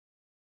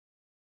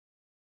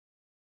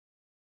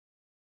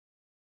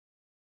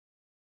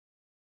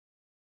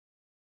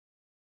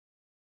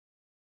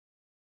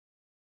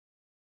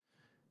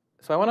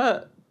So I want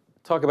to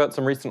talk about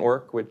some recent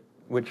work,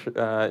 which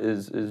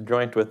is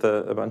joint with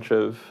a bunch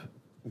of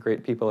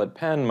great people at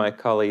Penn, my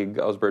colleague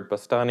Osbert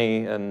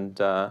Bastani, and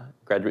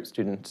graduate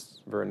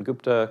students Varun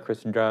Gupta,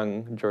 Chris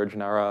Jung, George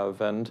Narav,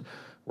 and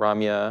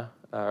Ramya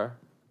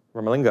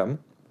Ramalingam.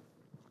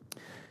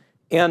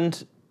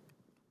 And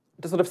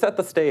to sort of set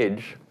the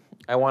stage,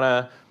 I want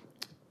to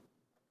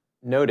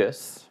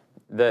notice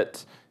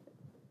that,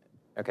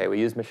 okay,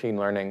 we use machine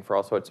learning for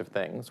all sorts of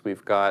things.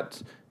 We've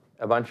got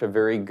a bunch of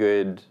very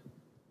good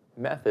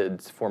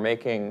methods for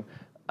making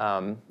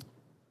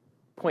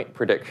point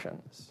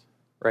predictions,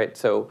 right?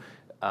 So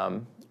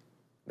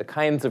the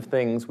kinds of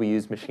things we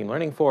use machine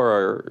learning for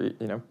are,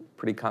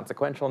 pretty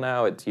consequential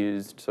now. It's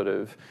used sort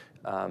of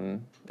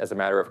as a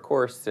matter of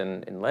course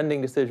in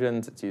lending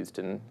decisions. It's used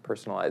in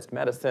personalized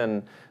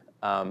medicine.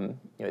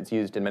 It's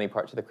used in many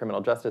parts of the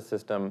criminal justice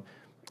system.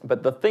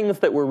 But the things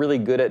that we're really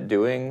good at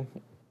doing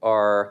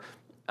are,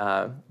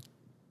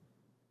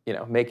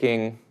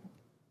 making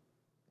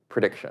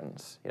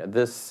predictions.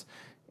 This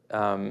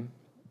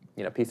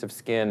piece of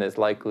skin is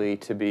likely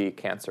to be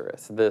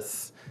cancerous.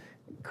 This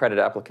credit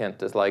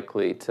applicant is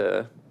likely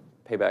to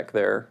pay back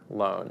their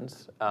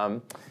loans.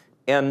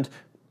 And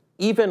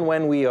even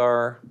when we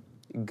are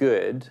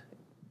good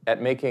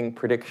at making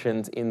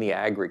predictions in the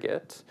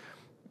aggregate,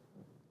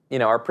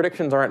 our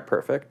predictions aren't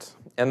perfect.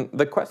 And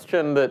the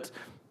question that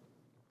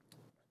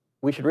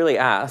we should really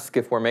ask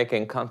if we're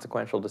making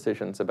consequential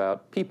decisions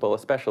about people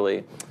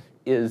especially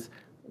is,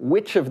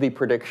 which of the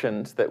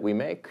predictions that we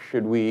make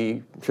should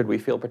we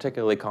feel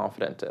particularly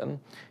confident in,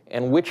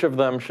 and which of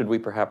them should we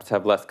perhaps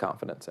have less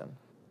confidence in?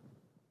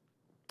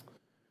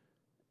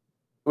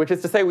 Which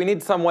is to say, we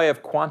need some way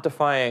of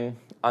quantifying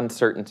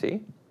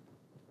uncertainty.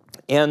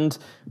 And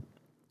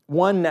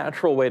one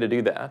natural way to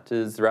do that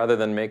is, rather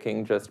than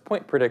making just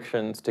point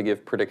predictions, to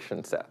give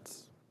prediction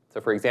sets. So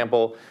for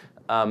example,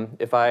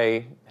 if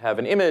I have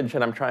an image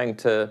and I'm trying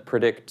to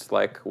predict,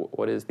 like,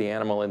 what is the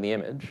animal in the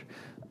image,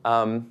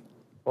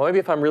 well, maybe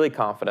if I'm really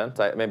confident,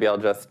 maybe I'll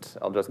just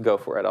go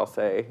for it. I'll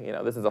say,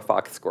 this is a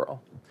fox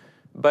squirrel.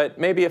 But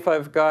maybe if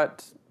I've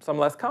got some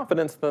less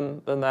confidence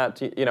than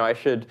that,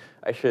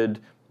 I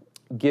should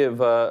give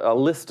a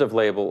list of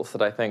labels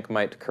that I think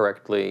might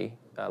correctly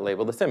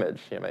label this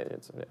image.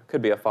 It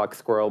could be a fox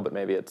squirrel, but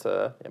maybe it's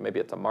a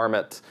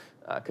marmot.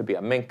 It could be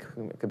a mink.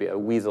 It could be a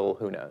weasel.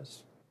 Who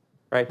knows,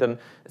 right? And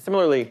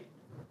similarly,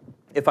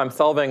 if I'm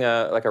solving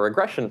a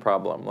regression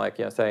problem, like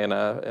say in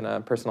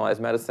a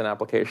personalized medicine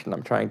application,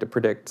 I'm trying to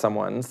predict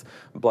someone's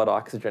blood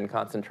oxygen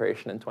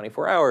concentration in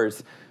 24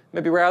 hours,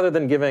 maybe rather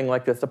than giving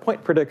like this a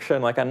point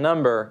prediction, like a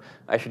number,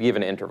 I should give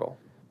an interval.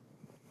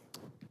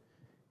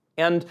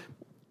 And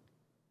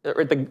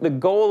the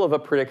goal of a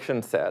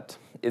prediction set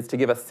is to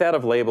give a set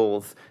of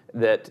labels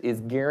that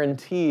is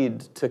guaranteed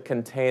to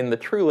contain the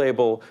true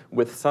label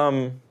with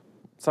some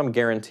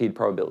guaranteed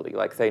probability,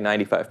 like say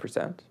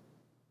 95%.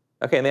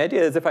 Okay, and the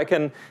idea is if I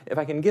can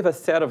give a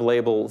set of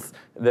labels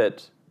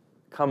that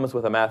comes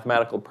with a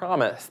mathematical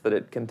promise that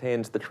it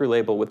contains the true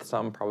label with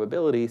some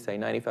probability, say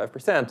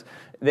 95%,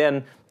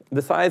 then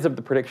the size of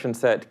the prediction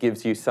set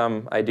gives you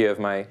some idea of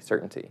my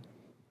certainty,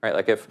 right?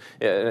 Like if,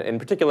 in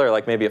particular,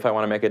 like maybe if I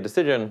want to make a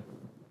decision,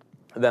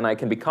 then I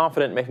can be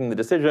confident making the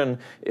decision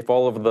if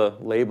all of the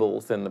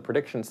labels in the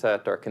prediction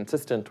set are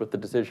consistent with the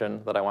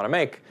decision that I want to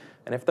make.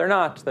 And if they're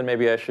not, then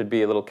maybe I should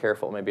be a little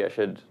careful. Maybe I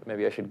should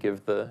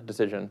give the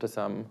decision to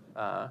some,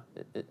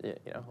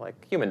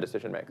 like human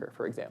decision maker,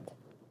 for example.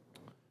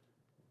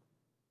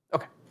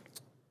 Okay.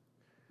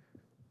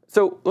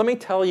 So let me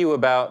tell you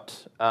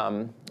about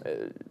a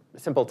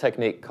simple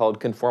technique called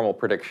conformal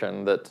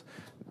prediction that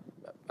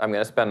I'm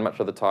going to spend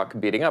much of the talk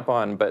beating up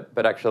on,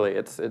 but actually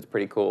it's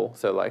pretty cool.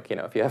 So like,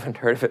 if you haven't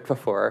heard of it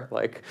before,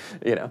 like,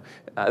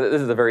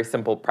 this is a very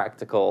simple,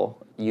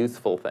 practical,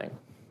 useful thing.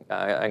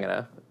 I'm going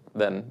to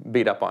then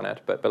beat up on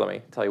it, but let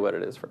me tell you what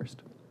it is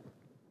first.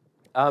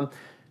 And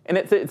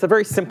it's a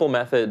very simple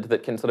method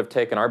that can sort of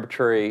take an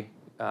arbitrary,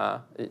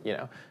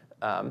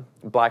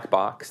 black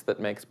box that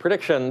makes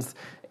predictions,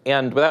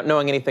 and without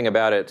knowing anything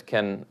about it,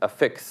 can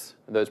affix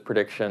those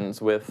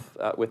predictions with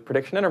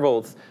prediction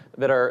intervals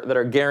that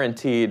are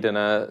guaranteed in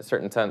a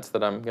certain sense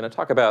that I'm going to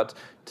talk about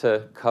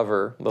to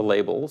cover the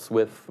labels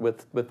with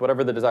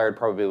whatever the desired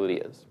probability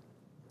is.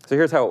 So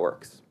here's how it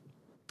works.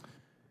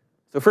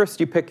 So first,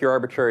 you pick your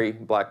arbitrary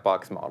black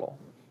box model.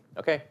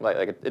 Okay, like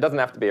it doesn't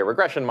have to be a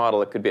regression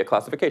model. It could be a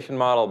classification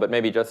model, but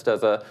maybe just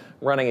as a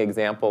running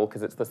example,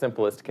 because it's the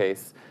simplest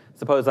case.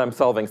 Suppose I'm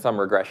solving some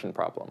regression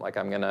problem, like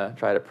I'm going to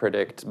try to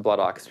predict blood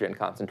oxygen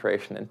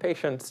concentration in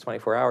patients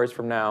 24 hours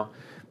from now.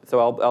 So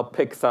I'll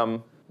pick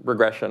some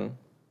regression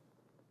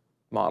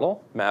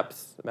model,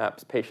 maps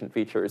patient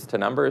features to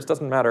numbers,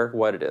 doesn't matter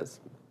what it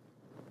is.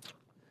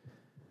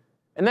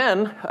 And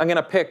then I'm going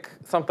to pick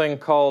something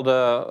called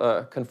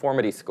a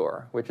conformity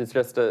score, which is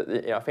just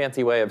a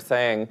fancy way of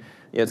saying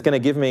it's going to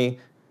give me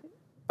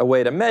a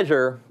way to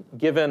measure,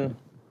 given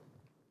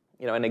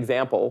an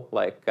example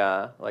like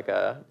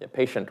a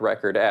patient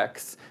record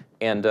X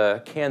and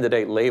a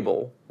candidate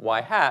label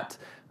Y hat,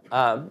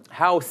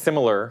 how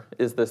similar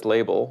is this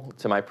label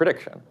to my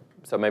prediction?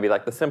 So maybe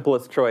like the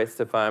simplest choice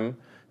if I'm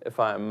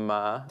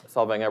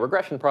solving a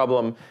regression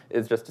problem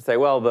is just to say,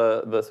 well,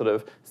 the sort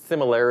of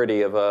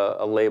similarity of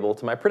a label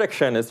to my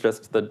prediction is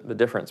just the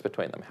difference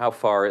between them. How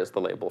far is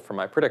the label from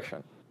my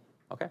prediction?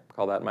 Okay,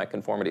 call that my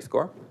conformity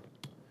score.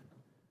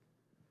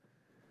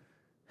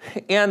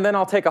 And then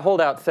I'll take a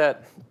holdout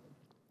set.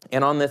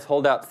 And on this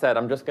holdout set,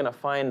 I'm just going to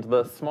find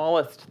the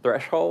smallest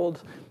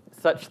threshold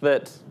such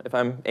that if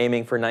I'm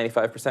aiming for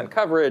 95%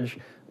 coverage,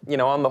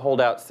 on the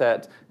holdout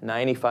set,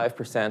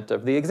 95%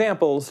 of the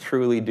examples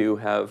truly do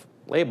have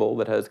label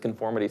that has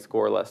conformity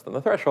score less than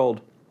the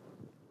threshold.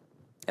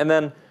 And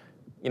then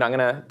I'm going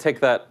to take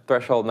that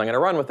threshold and I'm going to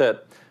run with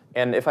it.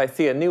 And if I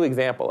see a new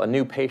example, a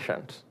new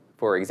patient,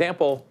 for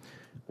example,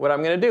 what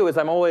I'm going to do is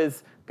I'm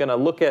always going to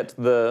look at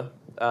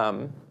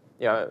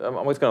I'm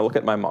always going to look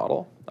at my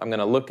model. I'm going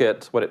to look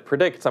at what it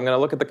predicts. I'm going to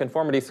look at the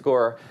conformity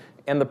score.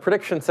 And the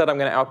prediction set I'm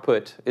going to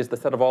output is the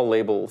set of all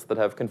labels that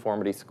have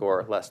conformity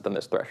score less than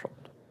this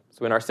threshold.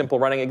 So in our simple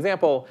running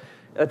example,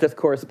 that just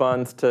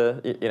corresponds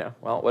to,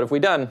 well, what have we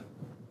done?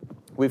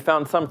 We've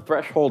found some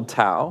threshold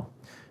tau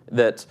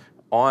that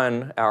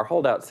on our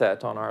holdout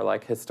set, on our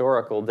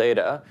historical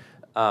data,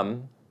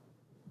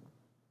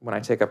 when I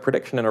take a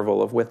prediction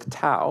interval of width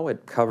tau,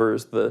 it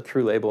covers the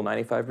true label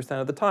 95%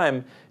 of the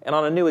time. And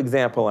on a new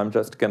example, I'm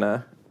just going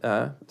to,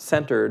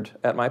 centered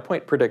at my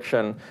point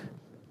prediction,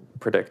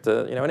 predict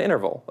an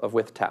interval of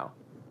width tau.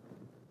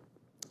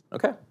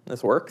 OK,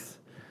 this works.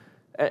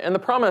 And the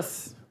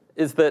promise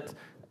is that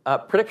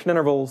prediction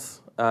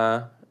intervals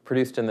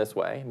produced in this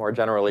way, more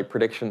generally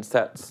prediction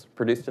sets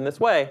produced in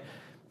this way,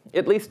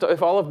 at least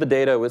if all of the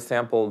data was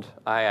sampled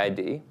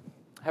IID,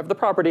 have the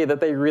property that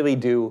they really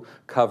do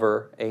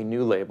cover a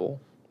new label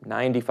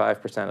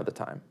 95% of the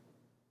time.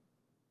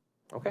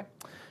 OK?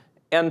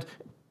 And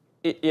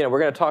we're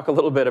going to talk a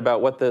little bit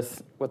about what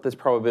this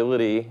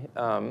probability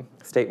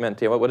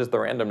statement, what is the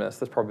randomness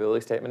this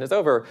probability statement is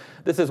over.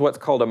 This is what's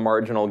called a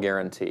marginal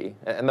guarantee,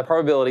 and the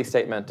probability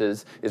statement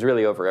is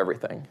really over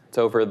everything. It's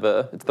over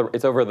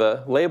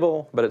the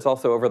label, but it's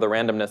also over the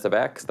randomness of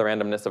X, the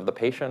randomness of the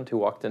patient who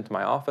walked into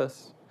my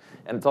office,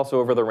 and it's also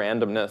over the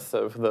randomness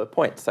of the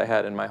points I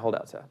had in my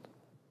holdout set.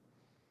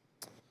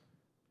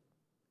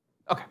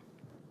 Okay,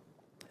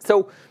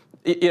 so.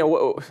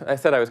 I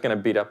said I was going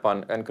to beat up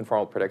on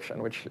conformal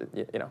prediction, which,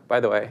 by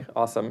the way,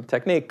 awesome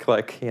technique.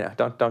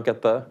 Don't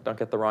get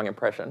the wrong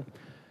impression.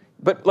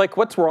 But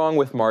what's wrong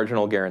with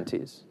marginal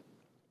guarantees?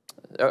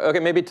 Okay,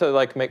 maybe to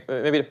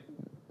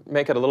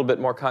make it a little bit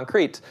more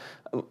concrete.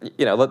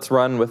 Let's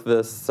run with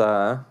this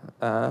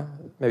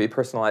maybe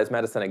personalized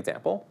medicine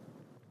example.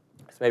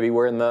 So maybe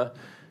we're in the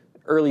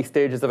early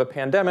stages of a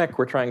pandemic.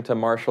 We're trying to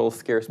marshal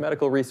scarce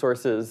medical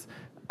resources.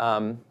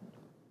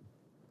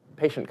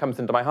 Patient comes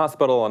into my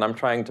hospital, and I'm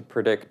trying to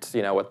predict,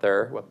 what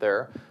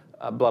their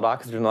blood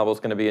oxygen level is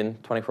going to be in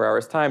 24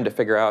 hours' time to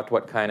figure out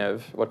what kind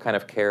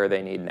of care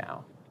they need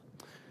now.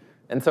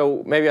 And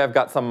so maybe I've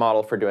got some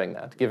model for doing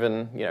that.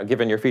 Given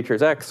your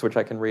features X, which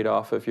I can read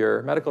off of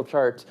your medical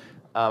chart,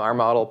 our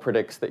model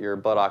predicts that your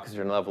blood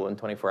oxygen level in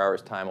 24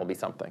 hours' time will be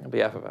something. It'll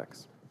be f of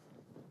X.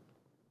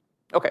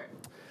 OK.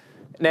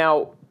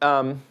 Now,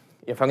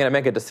 if I'm going to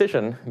make a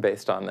decision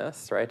based on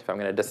this, right, if I'm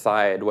going to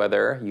decide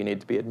whether you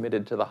need to be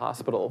admitted to the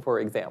hospital,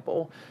 for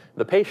example,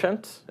 the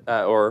patient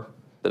or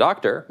the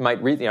doctor might,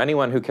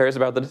 anyone who cares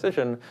about the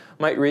decision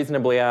might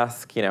reasonably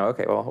ask,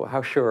 OK, well,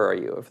 how sure are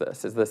you of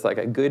this? Is this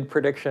a good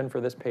prediction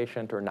for this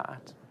patient or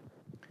not?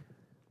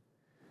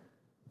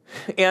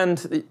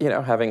 And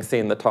having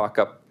seen the talk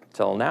up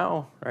till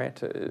now, right,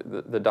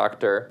 the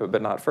doctor,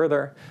 but not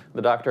further,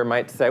 the doctor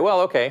might say,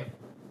 well, OK,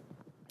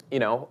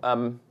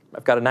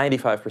 I've got a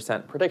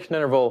 95% prediction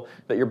interval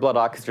that your blood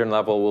oxygen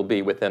level will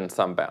be within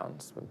some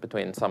bounds,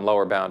 between some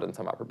lower bound and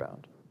some upper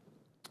bound.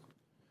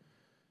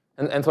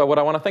 And so what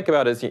I want to think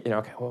about is,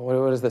 okay, well,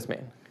 what does this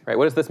mean? Right?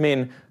 What does this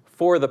mean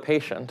for the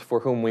patient for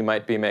whom we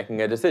might be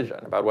making a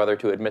decision about whether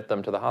to admit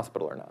them to the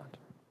hospital or not?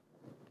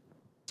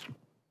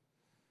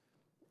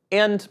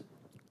 And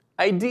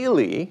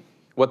ideally,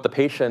 what the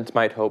patient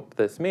might hope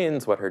this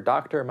means, what her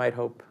doctor might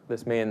hope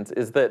this means,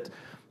 is that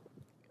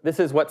this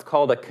is what's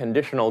called a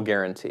conditional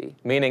guarantee,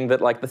 meaning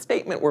that the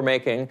statement we're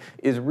making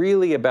is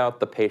really about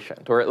the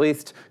patient, or at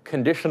least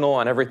conditional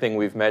on everything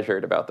we've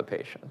measured about the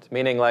patient.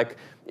 Meaning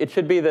it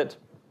should be that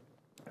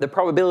the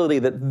probability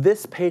that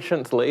this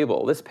patient's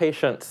label, this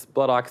patient's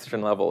blood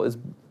oxygen level is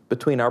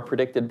between our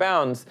predicted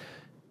bounds,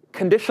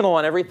 conditional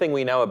on everything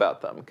we know about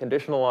them,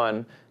 conditional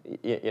on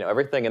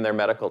everything in their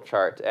medical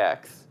chart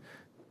X,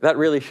 that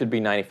really should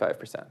be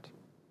 95%.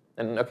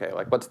 And OK,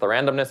 what's the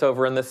randomness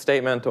over in this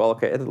statement? Well,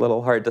 OK, it's a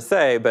little hard to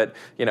say, but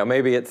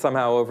maybe it's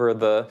somehow over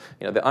the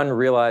the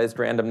unrealized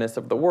randomness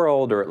of the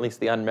world, or at least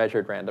the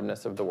unmeasured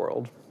randomness of the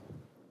world.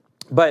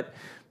 But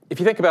if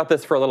you think about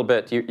this for a little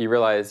bit, you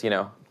realize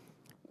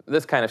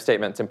this kind of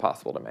statement's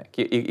impossible to make.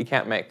 You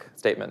can't make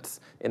statements.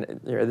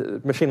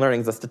 Machine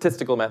learning is a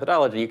statistical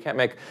methodology. You can't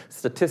make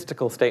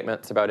statistical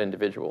statements about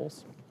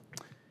individuals.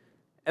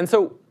 And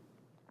so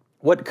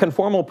What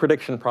conformal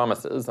prediction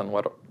promises, and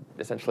what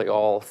essentially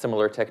all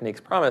similar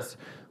techniques promise,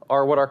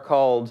 are what are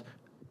called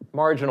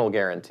marginal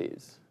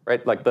guarantees,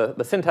 right? Like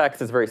the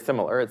syntax is very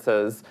similar. It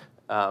says,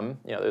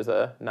 there's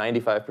a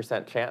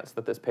 95% chance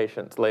that this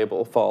patient's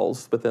label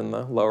falls within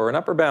the lower and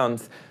upper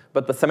bounds,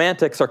 but the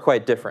semantics are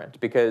quite different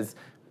because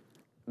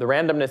the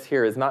randomness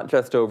here is not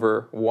just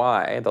over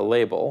y, the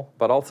label,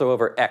 but also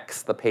over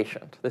x, the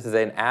patient. This is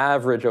an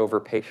average over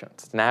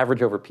patients. It's an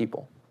average over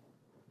people.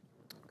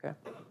 Okay.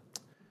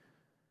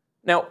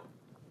 Now,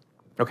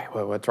 okay,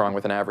 well, what's wrong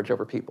with an average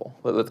over people?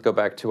 Let's go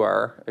back to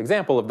our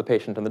example of the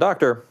patient and the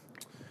doctor.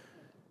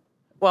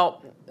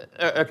 Well,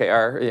 okay,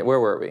 where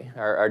were we?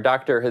 Our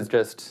doctor has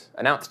just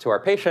announced to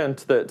our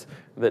patient that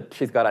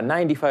she's got a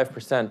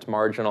 95%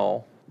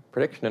 marginal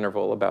prediction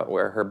interval about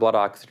where her blood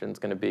oxygen is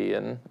going to be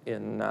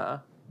in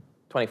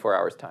 24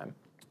 hours' time.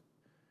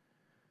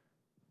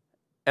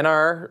 And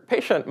our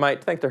patient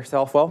might think to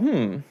herself, well,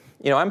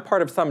 I'm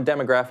part of some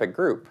demographic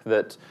group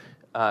that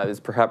is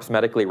perhaps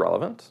medically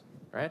relevant,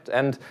 right?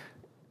 And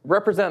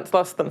represents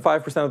less than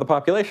 5% of the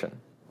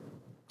population.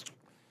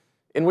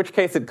 In which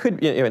case, it could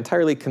be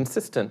entirely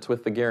consistent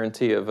with the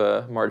guarantee of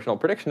a marginal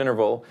prediction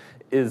interval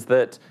is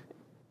that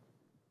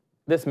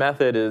this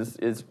method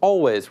is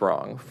always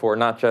wrong for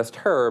not just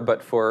her,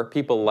 but for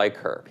people like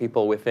her,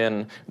 people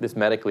within this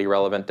medically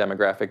relevant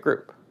demographic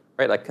group,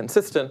 right? Like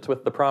consistent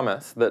with the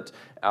promise that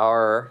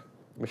our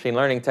machine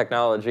learning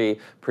technology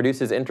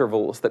produces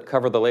intervals that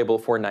cover the label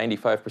for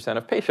 95%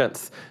 of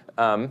patients.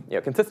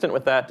 Consistent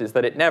with that is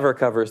that it never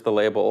covers the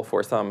label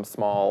for some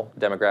small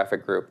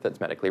demographic group that's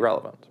medically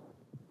relevant.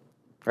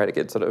 Right, it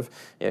gets sort of,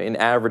 in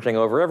averaging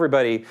over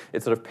everybody,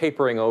 it's sort of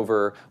papering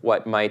over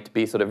what might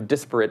be sort of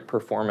disparate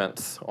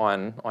performance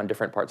on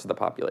different parts of the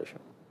population.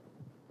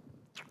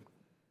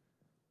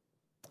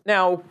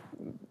 Now,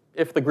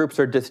 if the groups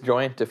are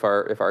disjoint, if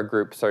our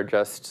groups are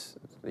just,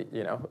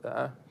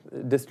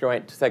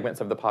 disjoint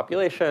segments of the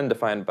population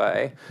defined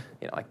by,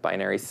 like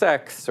binary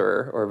sex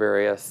or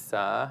various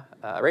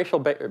racial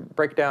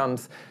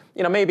breakdowns,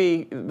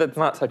 maybe that's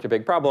not such a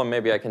big problem.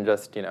 Maybe I can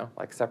just,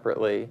 like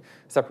separately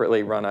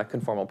run a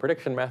conformal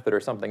prediction method or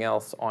something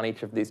else on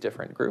each of these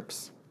different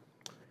groups.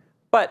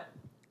 But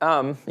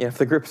if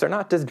the groups are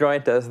not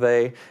disjoint, as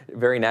they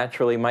very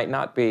naturally might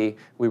not be,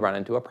 we run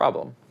into a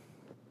problem.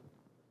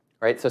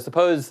 Right? So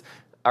suppose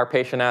our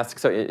patient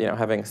asks,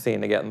 having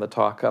seen again the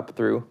talk up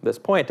through this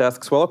point,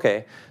 asks, well,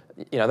 okay,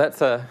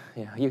 that's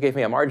you gave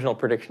me a marginal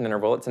prediction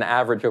interval. It's an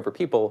average over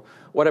people.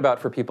 What about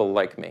for people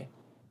like me?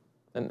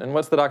 And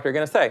what's the doctor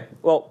going to say?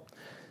 Well,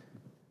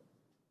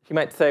 he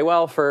might say,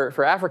 well,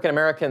 for African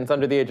Americans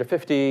under the age of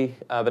 50,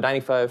 the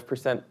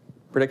 95%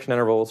 prediction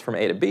interval is from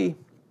A to B.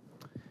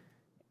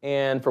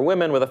 And for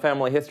women with a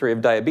family history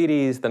of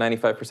diabetes, the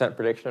 95%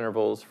 prediction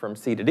interval is from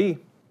C to D.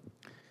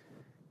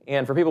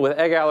 And for people with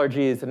egg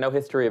allergies and no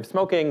history of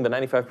smoking, the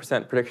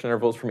 95% prediction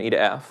interval is from E to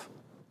F.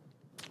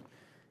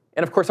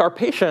 And of course, our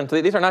patient,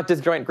 these are not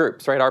disjoint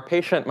groups, right? Our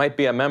patient might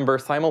be a member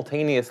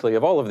simultaneously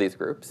of all of these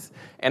groups.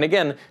 And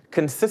again,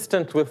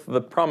 consistent with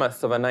the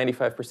promise of a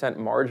 95%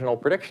 marginal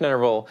prediction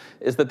interval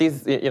is that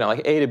these,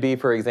 like A to B,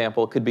 for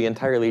example, could be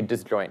entirely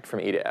disjoint from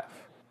E to F.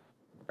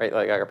 Right?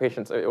 Like our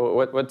patients,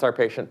 what's our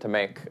patient to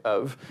make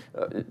of,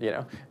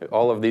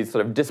 all of these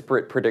sort of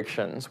disparate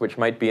predictions, which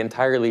might be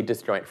entirely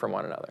disjoint from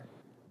one another?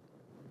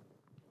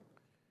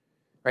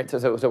 Right?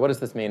 So what does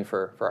this mean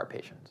for our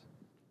patient?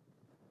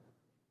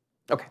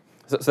 Okay,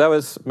 so that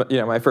was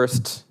my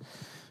first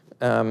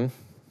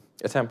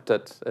attempt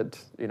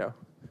at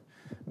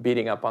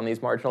beating up on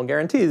these marginal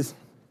guarantees.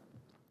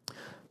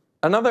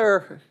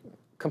 Another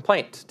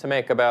complaint to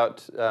make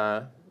about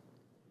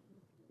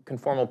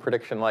conformal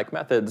prediction-like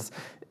methods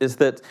is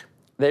that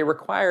they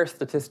require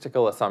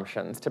statistical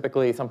assumptions,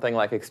 typically something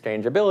like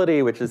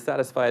exchangeability, which is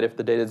satisfied if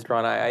the data is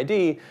drawn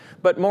IID,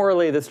 but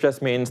morally this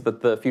just means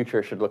that the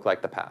future should look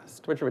like the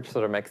past, which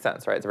sort of makes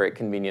sense, right? It's a very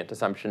convenient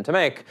assumption to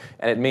make,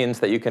 and it means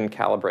that you can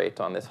calibrate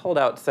on this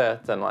holdout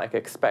set and like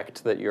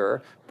expect that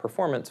your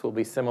performance will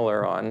be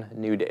similar on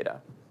new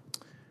data.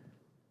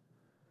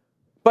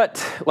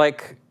 But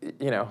like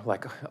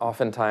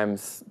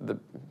oftentimes the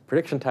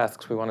prediction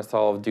tasks we want to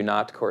solve do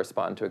not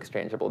correspond to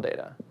exchangeable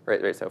data,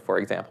 right? So for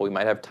example, we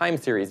might have time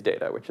series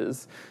data, which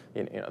is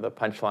the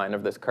punchline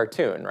of this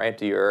cartoon, right?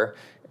 The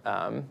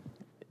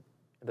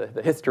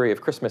history of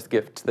Christmas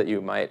gifts that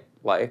you might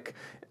like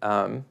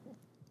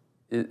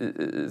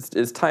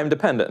is time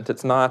dependent.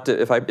 It's not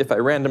if I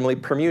randomly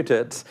permute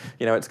it,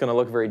 it's going to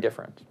look very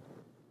different.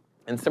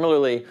 And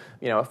similarly,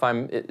 if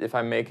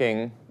I'm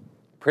making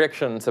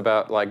predictions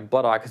about like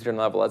blood oxygen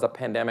level as a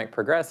pandemic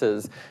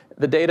progresses,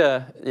 the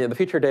data, the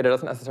future data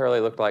doesn't necessarily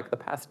look like the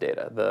past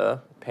data. The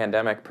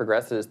pandemic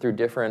progresses through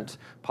different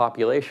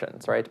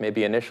populations, right?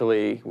 Maybe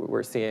initially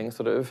we're seeing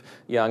sort of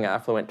young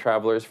affluent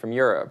travelers from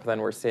Europe, then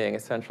we're seeing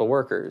essential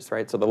workers,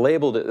 right? So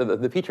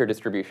the feature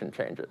distribution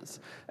changes.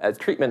 As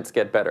treatments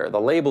get better,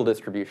 the label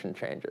distribution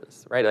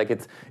changes, right? Like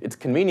it's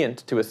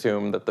convenient to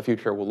assume that the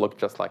future will look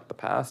just like the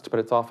past, but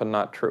it's often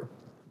not true.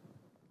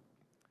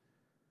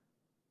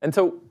 And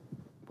so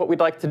what we'd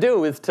like to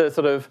do is to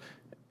sort of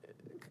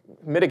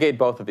mitigate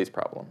both of these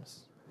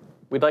problems.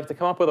 We'd like to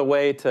come up with a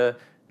way to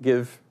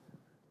give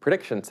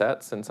prediction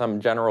sets in some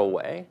general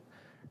way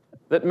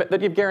that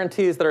give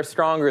guarantees that are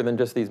stronger than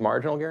just these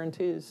marginal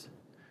guarantees,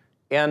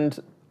 and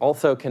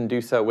also can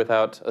do so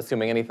without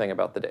assuming anything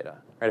about the data.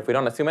 Right? If we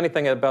don't assume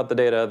anything about the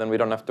data, then we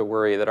don't have to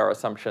worry that our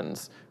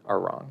assumptions are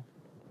wrong.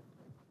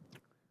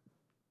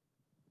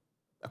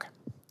 OK.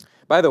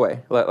 By the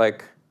way,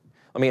 let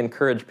me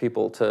encourage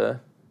people to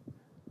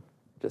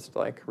just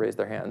raise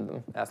their hand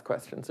and ask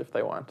questions if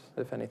they want,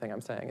 if anything I'm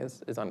saying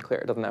is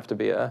unclear. It doesn't have to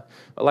be a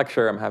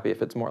lecture. I'm happy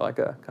if it's more like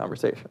a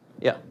conversation.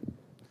 Yeah? So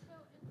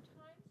in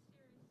time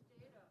series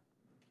data,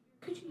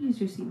 could you use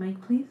your seat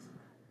mic, please?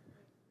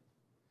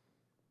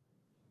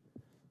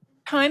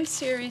 Time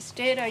series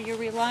data, you're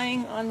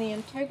relying on the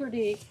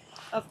integrity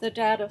of the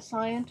data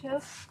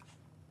scientist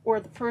or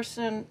the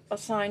person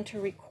assigned to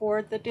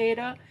record the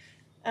data.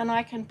 And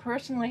I can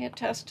personally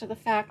attest to the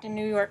fact in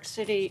New York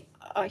City,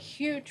 a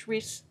huge,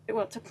 it's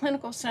a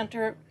clinical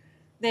center.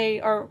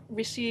 They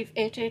receive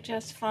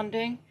HHS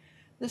funding.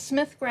 The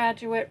Smith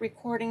graduate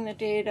recording the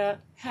data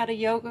had a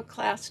yoga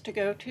class to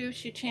go to.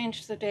 She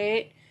changed the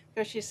date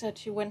because she said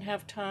she wouldn't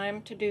have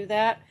time to do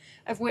that.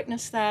 I've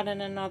witnessed that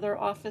in another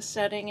office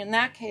setting. In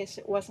that case,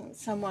 it wasn't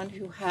someone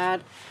who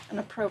had an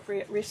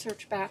appropriate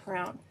research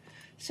background.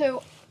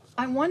 So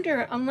I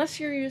wonder, unless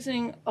you're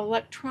using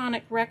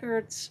electronic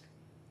records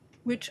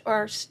which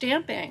are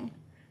stamping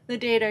the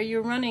data,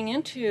 you're running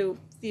into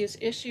these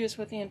issues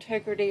with the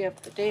integrity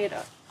of the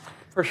data.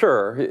 For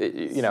sure.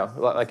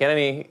 Like in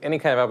any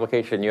kind of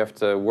application, you have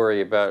to worry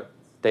about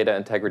data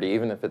integrity,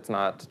 even if it's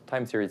not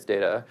time series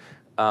data.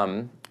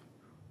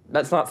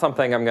 That's not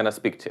something I'm going to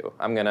speak to.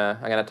 I'm going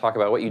to talk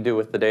about what you do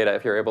with the data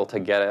if you're able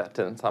to get it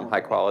in some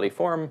high-quality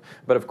form.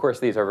 But of course,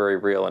 these are very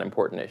real and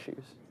important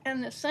issues.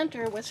 And the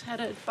center was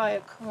headed by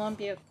a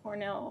Columbia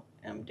Cornell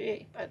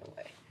MD, by the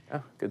way.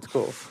 Oh, good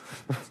schools.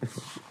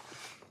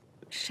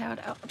 Shout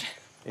out.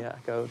 Yeah,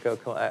 go.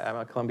 I'm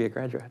a Columbia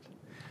graduate.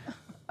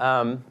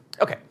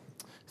 OK,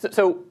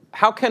 so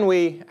how can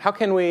we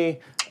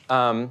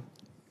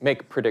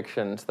make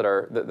predictions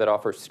that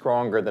offer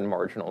stronger than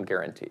marginal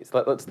guarantees?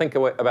 Let's think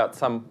about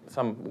some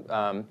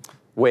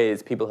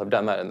ways people have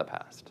done that in the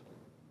past.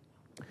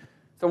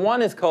 So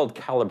one is called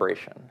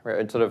calibration, right?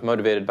 It's sort of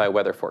motivated by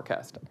weather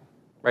forecasting.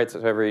 Right,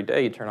 so every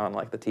day you turn on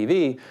the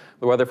TV,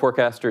 the weather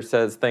forecaster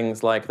says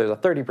things like there's a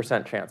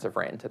 30% chance of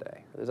rain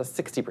today. There's a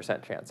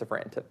 60% chance of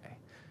rain today.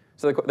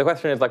 So the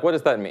question is what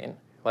does that mean?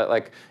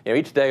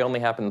 Each day only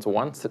happens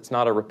once. It's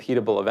not a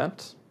repeatable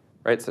event,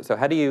 right? So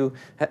how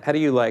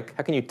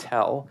can you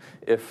tell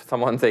if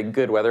someone's a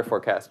good weather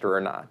forecaster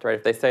or not, right?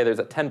 If they say there's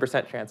a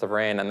 10% chance of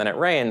rain and then it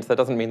rains, that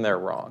doesn't mean they're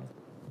wrong.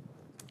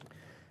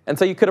 And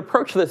so you could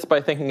approach this by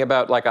thinking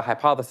about a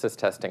hypothesis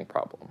testing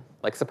problem.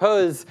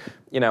 Suppose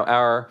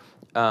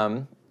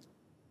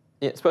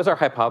suppose our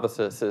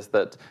hypothesis is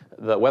that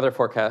the weather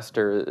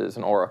forecaster is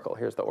an oracle.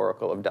 Here's the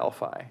Oracle of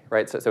Delphi,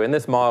 right? So in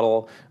this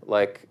model,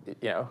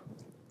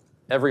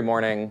 every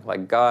morning,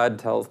 God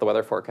tells the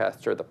weather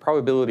forecaster the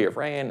probability of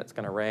rain. It's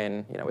going to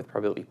rain, with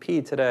probability p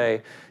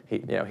today.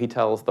 He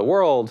tells the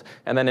world,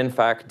 and then in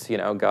fact,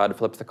 God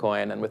flips a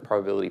coin, and with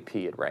probability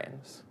p, it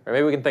rains. Or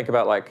maybe we can think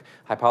about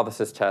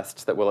hypothesis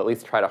tests that will at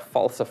least try to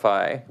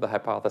falsify the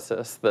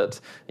hypothesis that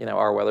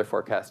our weather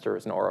forecaster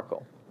is an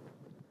oracle.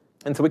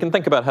 And so we can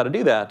think about how to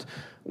do that.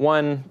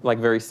 One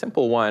very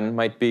simple one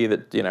might be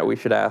that we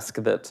should ask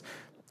that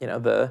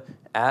the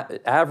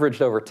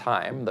averaged over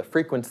time, the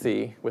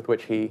frequency with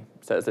which he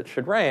says it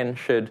should rain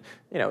should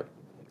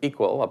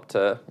equal up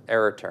to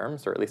error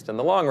terms, or at least in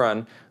the long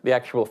run, the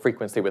actual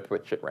frequency with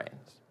which it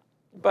rains.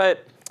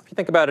 But if you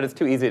think about it, it's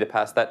too easy to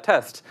pass that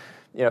test.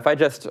 If I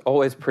just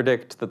always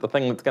predict that the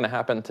thing that's going to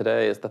happen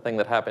today is the thing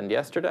that happened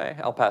yesterday,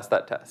 I'll pass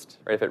that test.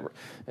 Right?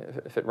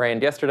 If it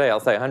rained yesterday, I'll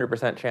say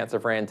 100% chance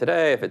of rain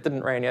today. If it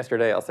didn't rain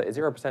yesterday, I'll say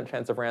 0%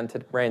 chance of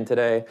rain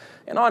today.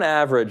 And on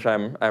average,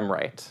 I'm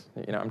right.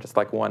 I'm just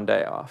one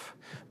day off.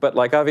 But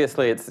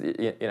obviously, it's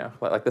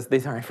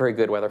these aren't very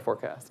good weather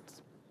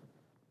forecasts.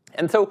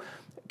 And so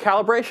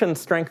calibration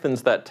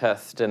strengthens that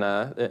test in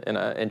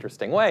an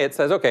interesting way. It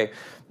says, OK,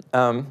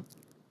 the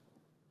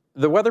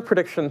weather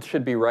predictions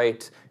should be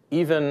right,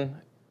 even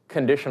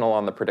conditional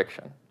on the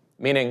prediction.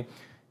 Meaning,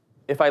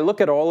 if I look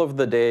at all of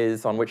the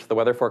days on which the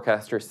weather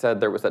forecaster said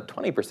there was a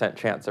 20%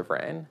 chance of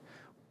rain,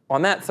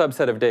 on that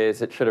subset of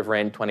days, it should have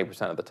rained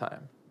 20% of the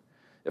time.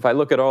 If I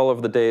look at all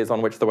of the days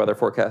on which the weather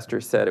forecaster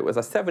said it was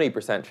a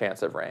 70%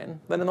 chance of rain,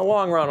 then in the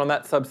long run, on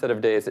that subset of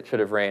days, it should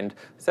have rained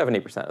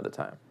 70% of the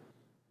time.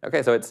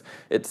 Okay, so it's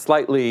a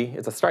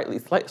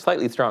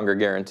slightly stronger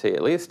guarantee,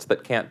 at least,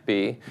 that can't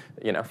be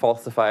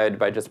falsified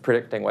by just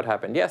predicting what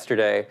happened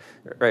yesterday,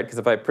 right? Because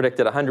if I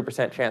predicted a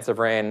 100% chance of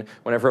rain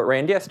whenever it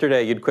rained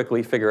yesterday, you'd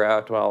quickly figure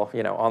out, well,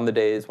 on the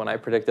days when I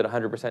predicted a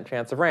 100%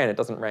 chance of rain, it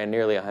doesn't rain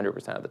nearly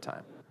 100% of the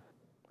time.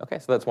 Okay,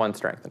 so that's one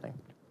strengthening.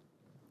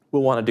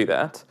 We'll want to do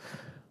that.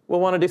 We'll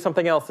want to do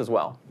something else as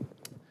well.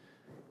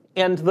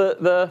 And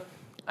the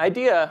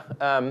idea,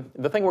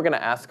 the thing we're going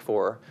to ask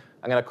for,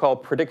 I'm going to call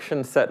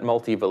prediction set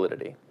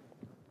multi-validity.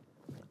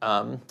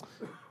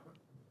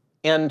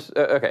 And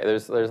OK,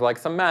 there's like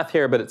some math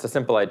here, but it's a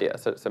simple idea.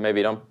 So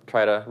maybe don't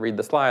try to read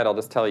the slide. I'll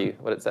just tell you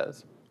what it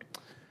says.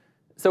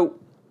 So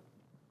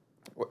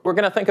we're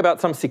going to think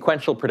about some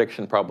sequential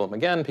prediction problem.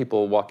 Again,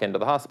 people walk into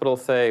the hospital,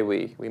 say,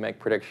 we make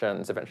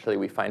predictions. Eventually,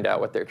 we find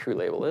out what their true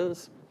label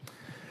is.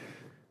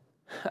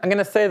 I'm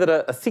going to say that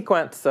a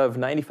sequence of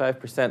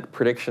 95%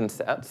 prediction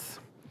sets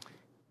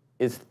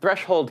is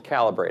threshold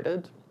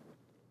calibrated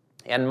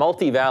and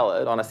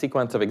multi-valid on a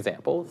sequence of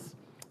examples.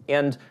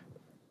 And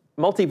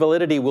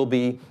multi-validity will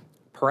be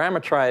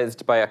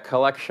parameterized by a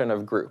collection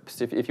of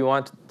groups. If you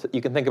want,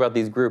 you can think about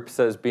these groups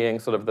as being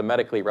sort of the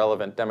medically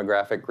relevant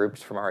demographic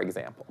groups from our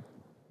example.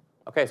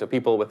 OK, so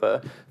people with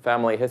a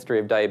family history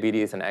of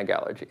diabetes and egg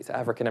allergies,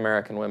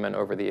 African-American women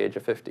over the age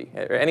of 50,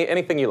 or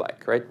anything you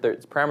like, right?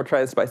 It's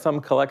parameterized by some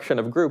collection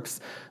of groups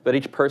that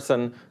each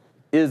person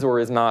is or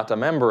is not a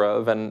member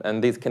of,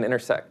 and these can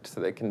intersect,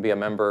 so they can be a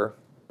member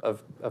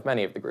of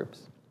many of the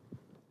groups.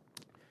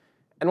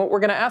 And what we're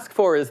going to ask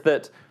for is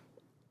that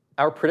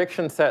our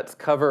prediction sets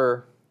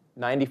cover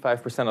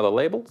 95% of the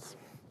labels,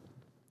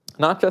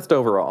 not just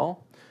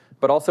overall,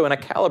 but also in a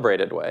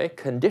calibrated way,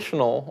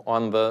 conditional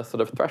on the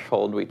sort of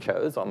threshold we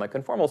chose on the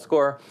conformal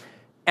score,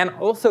 and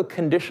also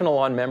conditional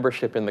on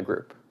membership in the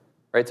group.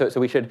 Right? So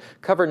we should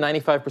cover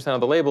 95% of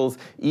the labels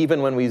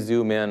even when we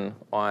zoom in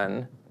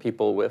on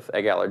people with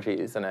egg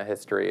allergies and a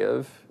history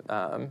of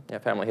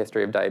family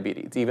history of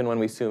diabetes, even when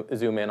we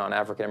zoom in on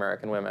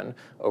African-American women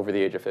over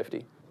the age of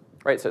 50.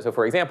 Right, so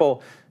for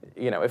example,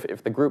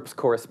 if the groups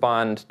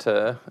correspond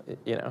to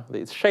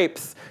these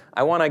shapes,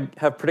 I want to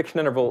have prediction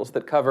intervals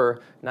that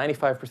cover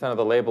 95% of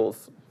the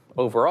labels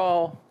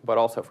overall, but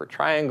also for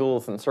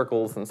triangles and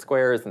circles and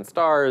squares and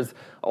stars,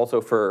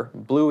 also for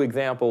blue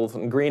examples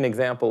and green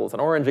examples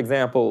and orange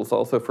examples,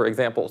 also for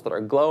examples that are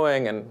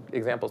glowing and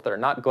examples that are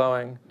not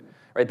glowing.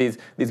 Right,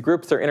 these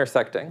groups are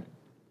intersecting.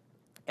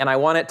 And I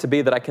want it to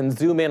be that I can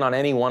zoom in on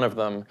any one of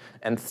them,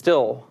 and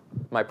still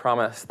my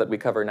promise that we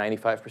cover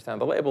 95% of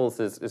the labels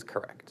is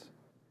correct.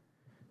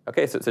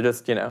 OK, so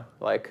just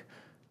like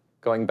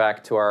going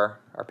back to our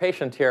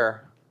patient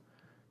here,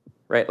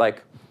 right?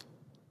 Like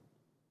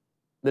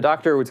the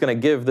doctor was going to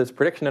give this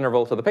prediction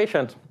interval to the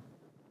patient.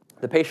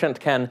 The patient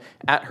can,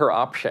 at her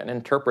option,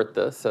 interpret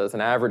this as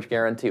an average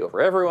guarantee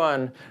over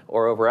everyone,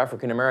 or over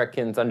African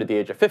Americans under the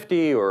age of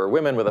 50, or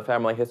women with a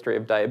family history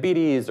of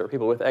diabetes, or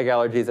people with egg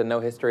allergies and no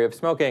history of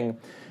smoking.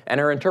 And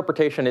her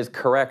interpretation is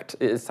correct,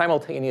 is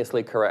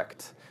simultaneously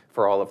correct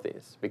for all of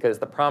these, because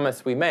the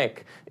promise we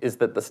make is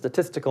that the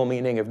statistical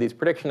meaning of these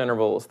prediction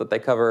intervals, that they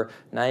cover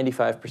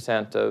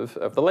 95%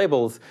 of the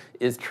labels,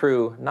 is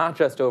true not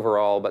just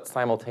overall, but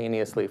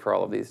simultaneously for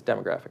all of these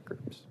demographic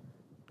groups.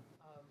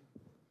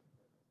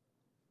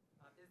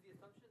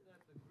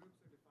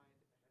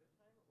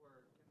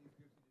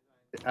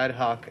 Ad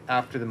hoc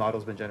after the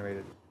model's been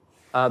generated?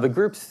 The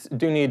groups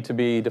do need to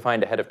be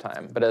defined ahead of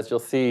time, but as you'll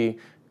see,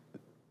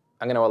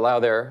 I'm going to allow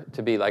there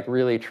to be like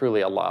really,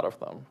 truly a lot of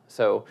them.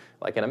 So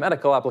like in a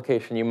medical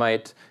application, you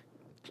might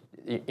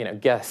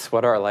guess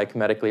what are like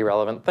medically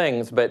relevant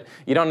things, but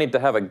you don't need to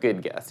have a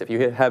good guess. If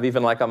you have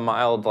even like a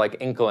mild like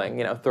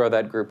inkling, throw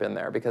that group in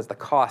there, because the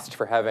cost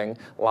for having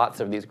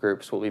lots of these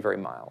groups will be very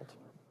mild.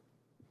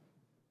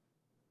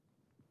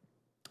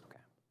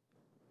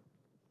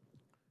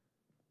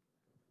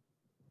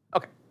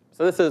 Okay,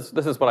 so this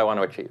is what I want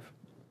to achieve.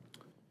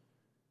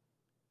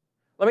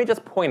 Let me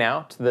just point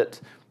out that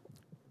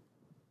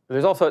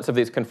there's all sorts of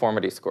these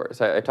conformity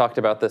scores. I talked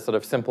about this sort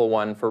of simple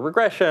one for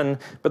regression,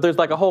 but there's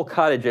like a whole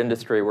cottage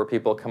industry where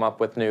people come up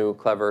with new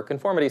clever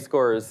conformity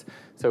scores.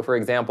 So for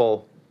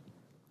example,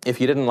 if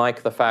you didn't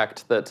like the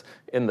fact that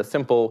in the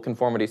simple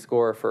conformity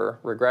score for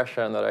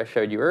regression that I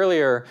showed you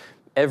earlier,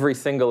 every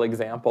single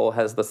example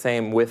has the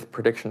same width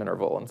prediction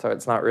interval, and so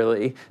it's not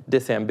really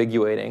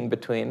disambiguating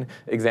between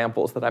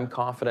examples that I'm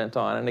confident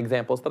on and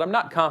examples that I'm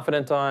not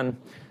confident on.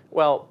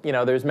 Well,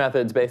 there's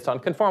methods based on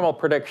conformal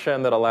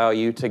prediction that allow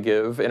you to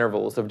give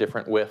intervals of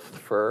different width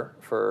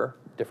for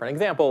different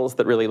examples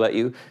that really let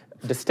you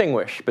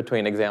distinguish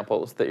between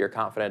examples that you're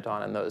confident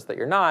on and those that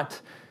you're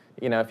not.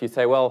 If you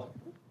say, well,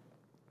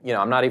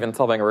 I'm not even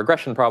solving a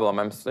regression problem.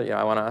 I'm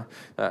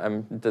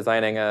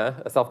designing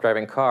a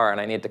self-driving car,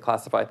 and I need to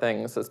classify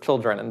things as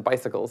children and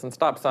bicycles and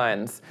stop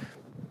signs.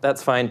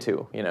 That's fine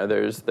too.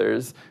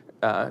 There's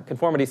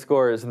conformity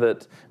scores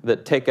that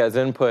take as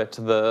input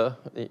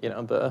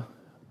the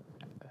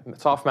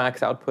softmax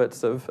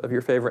outputs of your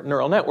favorite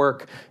neural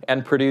network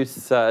and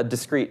produce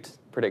discrete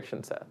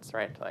prediction sets,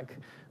 right? Like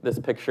this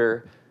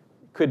picture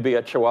could be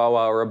a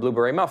chihuahua or a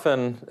blueberry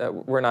muffin.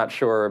 We're not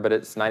sure, but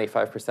it's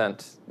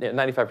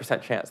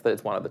 95% chance that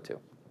it's one of the two.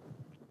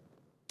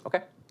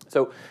 Okay,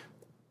 so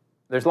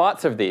there's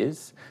lots of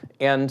these,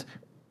 and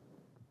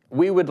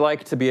we would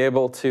like to be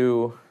able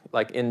to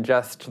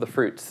ingest the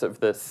fruits of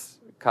this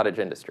cottage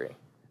industry.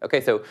 Okay,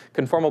 so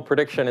conformal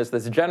prediction is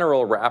this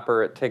general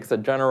wrapper. It takes a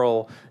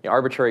general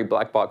arbitrary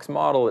black box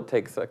model. It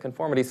takes a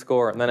conformity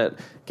score, and then it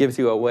gives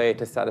you a way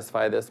to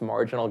satisfy this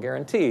marginal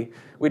guarantee.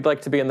 We'd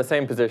like to be in the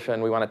same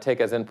position. We want to take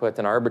as input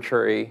an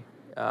arbitrary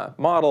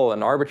model,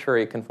 an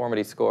arbitrary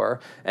conformity score,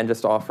 and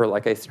just offer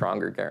like a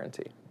stronger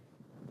guarantee.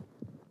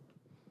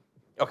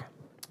 Okay.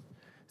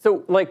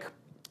 So like,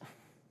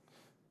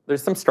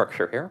 there's some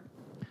structure here.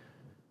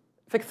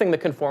 Fixing the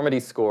conformity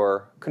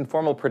score,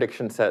 conformal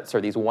prediction sets are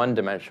these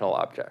one-dimensional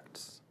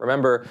objects.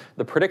 Remember,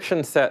 the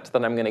prediction set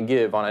that I'm going to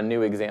give on a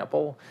new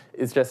example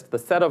is just the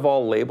set of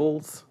all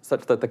labels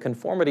such that the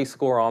conformity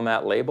score on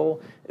that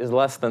label is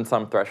less than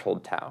some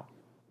threshold tau.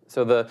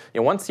 So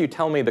once you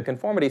tell me the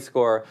conformity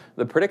score,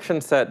 the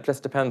prediction set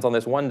just depends on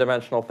this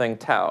one-dimensional thing,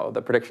 tau.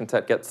 The prediction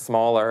set gets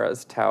smaller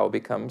as tau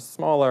becomes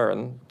smaller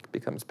and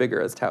becomes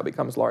bigger as tau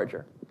becomes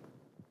larger.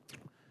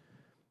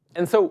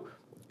 And so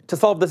to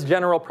solve this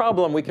general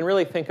problem, we can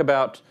really think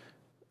about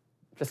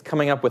just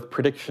coming up with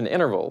prediction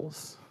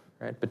intervals,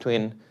 right,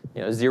 between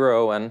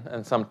 0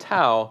 and some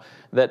tau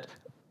that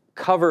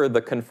cover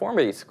the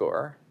conformity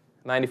score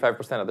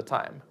 95% of the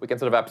time. We can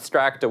sort of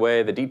abstract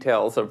away the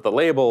details of the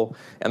label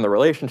and the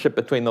relationship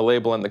between the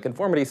label and the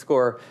conformity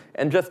score,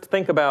 and just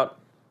think about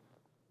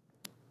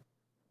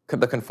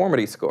the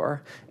conformity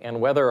score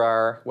and whether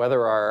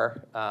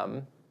our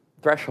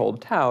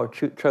threshold tau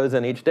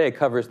chosen each day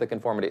covers the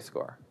conformity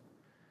score.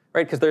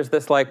 Right, because there's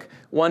this like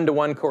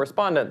one-to-one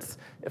correspondence.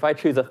 If I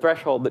choose a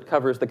threshold that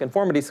covers the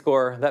conformity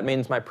score, that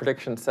means my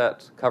prediction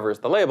set covers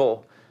the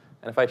label.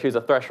 And if I choose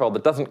a threshold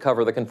that doesn't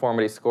cover the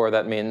conformity score,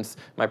 that means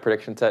my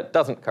prediction set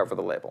doesn't cover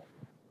the label.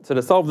 So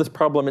to solve this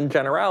problem in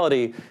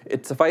generality,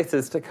 it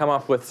suffices to come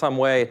up with some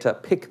way to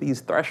pick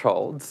these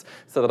thresholds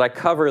so that I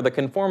cover the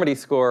conformity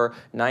score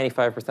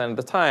 95% of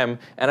the time,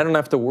 and I don't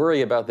have to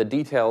worry about the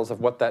details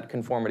of what that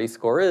conformity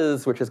score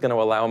is, which is going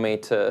to allow me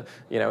to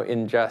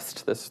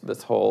ingest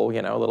this whole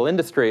little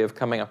industry of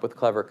coming up with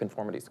clever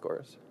conformity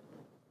scores.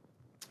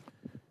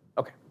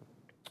 Okay.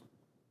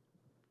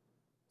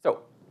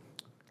 So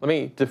let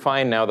me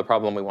define now the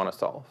problem we want to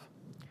solve.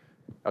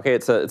 Okay,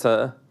 it's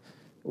a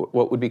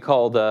what would be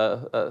called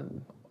a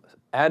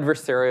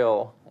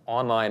adversarial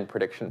online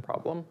prediction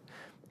problem.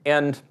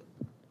 And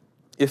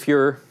if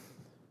you're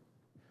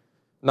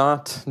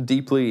not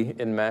deeply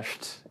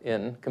enmeshed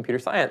in computer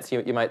science,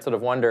 you might sort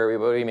of wonder,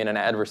 what do you mean an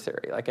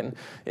adversary? Like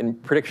in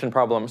prediction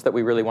problems that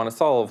we really want to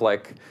solve,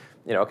 like,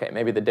 okay,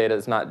 maybe the data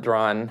is not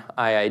drawn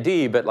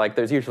IID, but like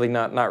there's usually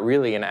not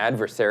really an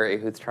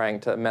adversary who's trying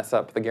to mess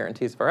up the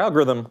guarantees of our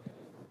algorithm.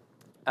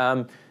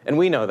 And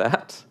we know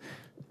that.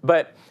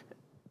 But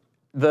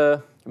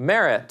the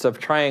merit of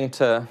trying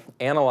to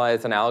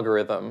analyze an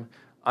algorithm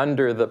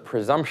under the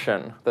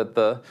presumption that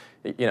the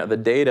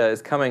data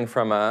is coming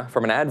from an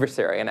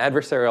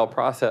adversarial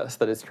process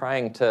that is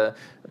trying to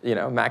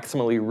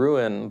maximally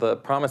ruin the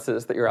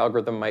promises that your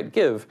algorithm might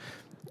give,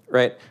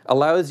 right,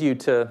 allows you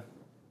to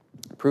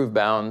prove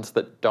bounds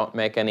that don't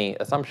make any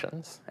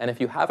assumptions. And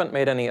if you haven't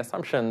made any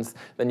assumptions,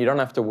 then you don't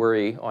have to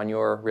worry on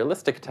your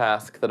realistic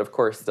task that, of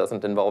course,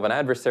 doesn't involve an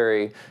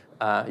adversary.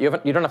 You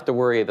don't have to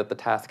worry that the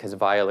task has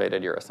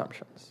violated your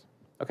assumptions.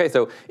 Okay,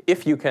 so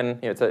if you can,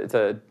 it's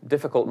a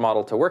difficult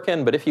model to work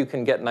in, but if you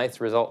can get nice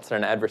results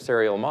in an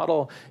adversarial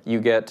model, you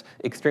get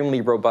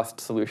extremely robust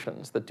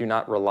solutions that do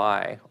not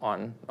rely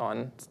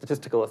on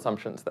statistical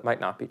assumptions that might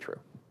not be true.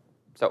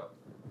 So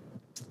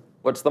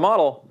what's the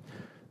model?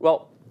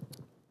 Well,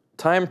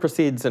 time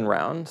proceeds in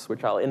rounds,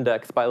 which I'll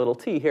index by little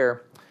t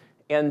here.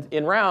 And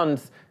in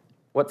rounds,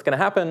 what's going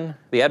to happen?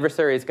 The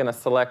adversary is going to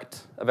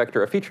select a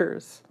vector of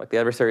features. Like the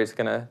adversary is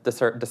going to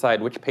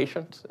decide which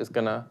patient is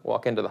going to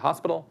walk into the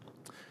hospital.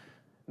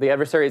 The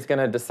adversary is going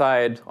to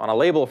decide on a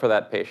label for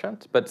that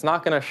patient, but it's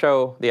not going to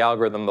show the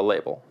algorithm the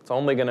label. It's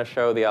only going to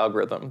show the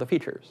algorithm the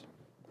features.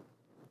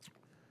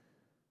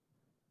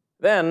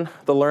 Then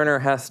the learner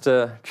has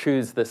to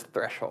choose this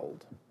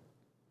threshold.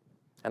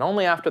 And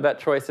only after that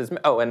choice is,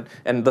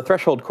 and the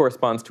threshold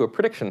corresponds to a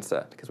prediction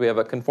set because we have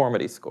a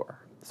conformity score.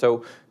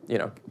 So,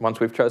 once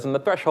we've chosen the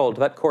threshold,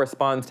 that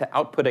corresponds to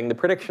outputting the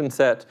prediction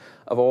set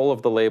of all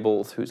of the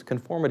labels whose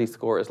conformity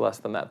score is less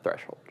than that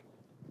threshold.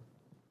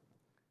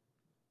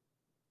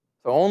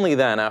 So only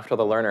then, after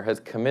the learner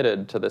has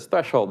committed to this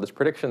threshold, this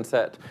prediction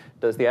set,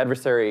 does the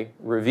adversary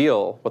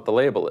reveal what the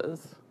label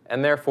is,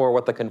 and therefore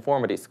what the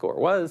conformity score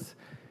was.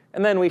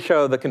 And then we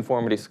show the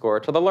conformity score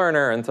to the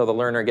learner, and so the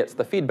learner gets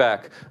the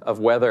feedback of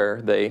whether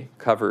they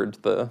covered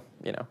the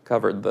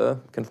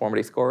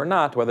conformity score or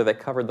not, whether they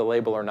covered the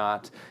label or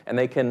not, and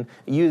they can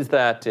use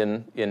that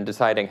in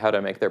deciding how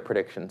to make their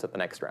predictions at the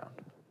next round.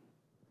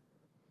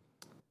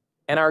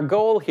 And our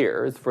goal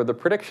here is for the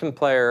prediction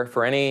player,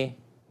 for any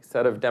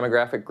set of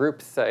demographic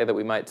groups, say, that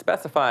we might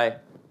specify,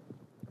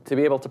 to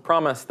be able to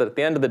promise that at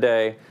the end of the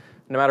day,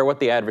 no matter what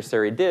the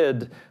adversary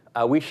did,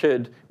 we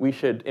should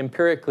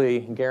empirically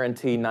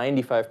guarantee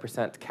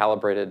 95%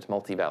 calibrated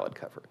multi-valid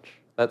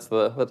coverage. That's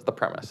the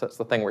premise. That's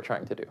the thing we're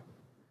trying to do.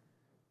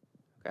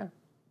 Okay.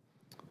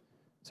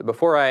 So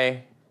before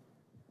I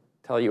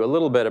tell you a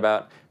little bit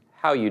about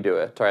how you do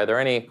it, are there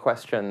any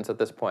questions at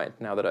this point,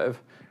 now that I've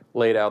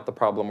laid out the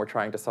problem we're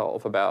trying to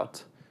solve,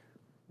 about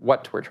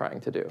what we're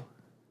trying to do?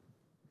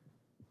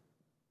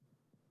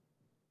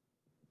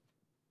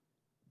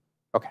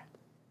 Okay.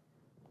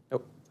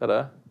 Oh, is that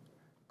a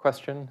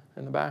question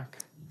in the back?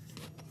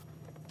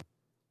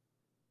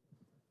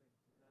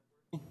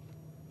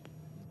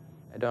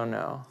 don't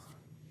know.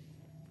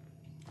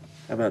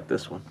 How about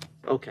this one?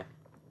 Okay.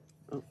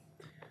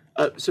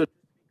 So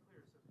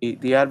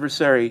the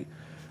adversary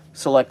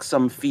selects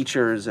some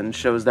features and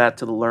shows that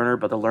to the learner,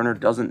 but the learner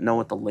doesn't know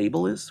what the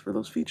label is for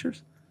those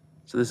features.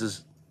 So this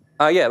is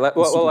Yeah,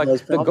 well, like the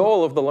problem?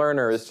 goal of the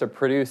learner is to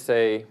produce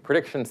a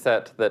prediction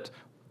set that,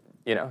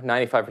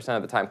 95%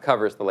 of the time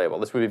covers the label.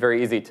 This would be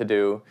very easy to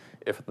do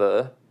if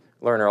the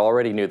learner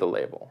already knew the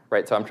label,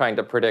 right? So I'm trying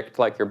to predict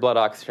like your blood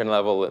oxygen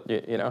level,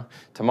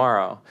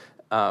 tomorrow.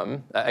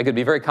 I could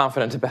be very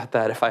confident about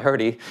that if I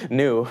already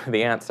knew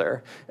the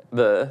answer.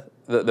 The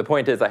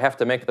point is I have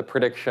to make the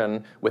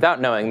prediction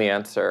without knowing the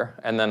answer,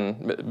 and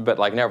then, but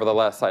like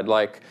nevertheless, I'd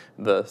like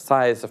the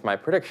size of my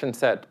prediction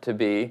set to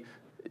be,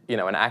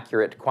 an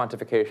accurate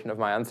quantification of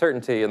my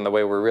uncertainty, and the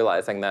way we're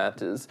realizing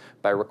that is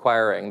by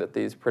requiring that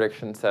these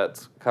prediction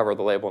sets cover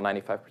the label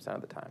 95%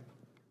 of the time.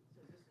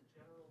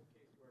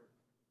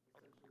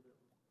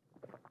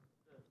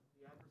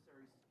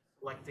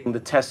 Selecting the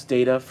test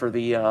data for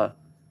the or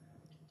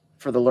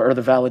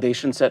the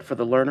validation set for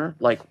the learner,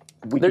 like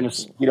we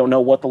don't know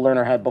what the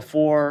learner had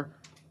before.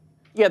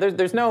 Yeah,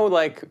 there's no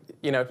like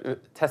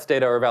test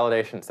data or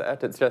validation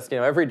set. It's just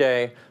every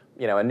day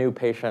a new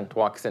patient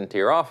walks into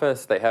your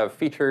office. They have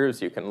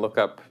features you can look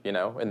up in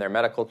their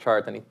medical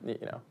chart and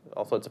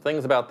all sorts of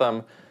things about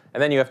them,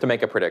 and then you have to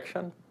make a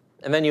prediction,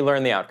 and then you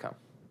learn the outcome.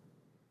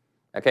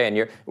 Okay, and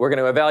we're going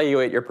to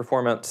evaluate your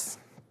performance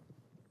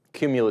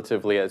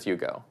cumulatively as you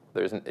go.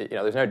 There's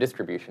no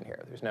distribution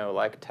here. There's no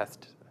like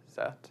test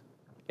set.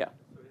 Yeah.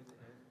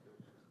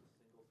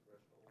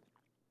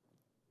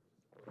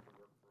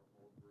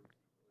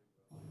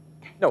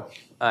 No,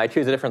 I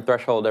choose a different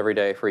threshold every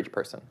day for each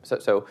person.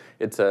 So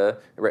it's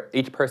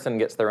each person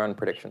gets their own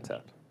prediction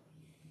set.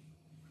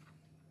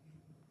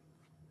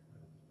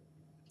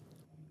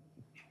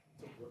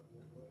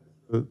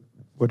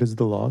 What is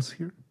the loss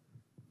here?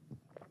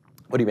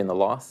 What do you mean the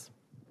loss?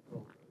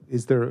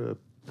 Is there a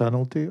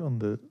penalty on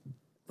the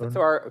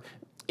learner?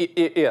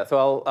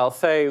 So I'll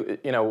say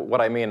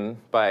what I mean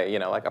by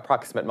like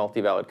approximate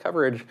multi-valid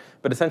coverage,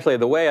 but essentially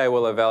the way I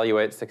will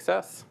evaluate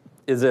success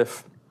is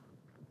if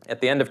at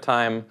the end of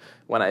time,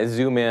 when I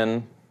zoom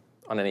in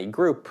on any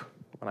group,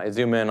 when I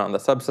zoom in on the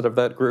subset of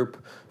that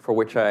group for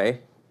which I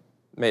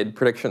made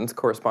predictions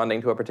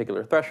corresponding to a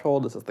particular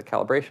threshold, this is the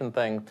calibration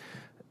thing,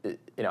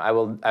 I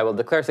will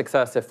declare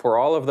success if for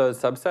all of those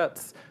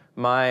subsets,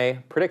 my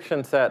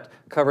prediction set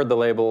covered the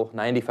label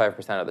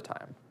 95% of the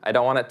time. I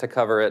don't want it to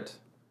cover it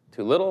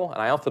too little,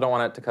 and I also don't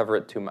want it to cover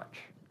it too much.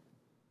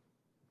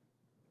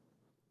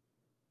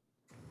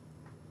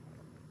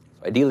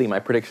 So ideally, my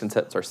prediction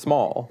sets are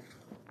small,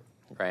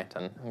 right,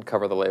 and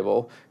cover the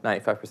label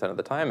 95% of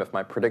the time. If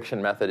my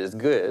prediction method is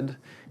good,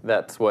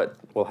 that's what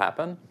will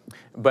happen.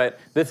 But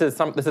this is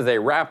a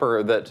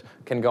wrapper that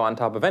can go on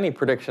top of any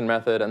prediction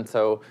method, and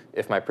so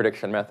if my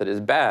prediction method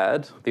is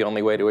bad, the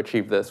only way to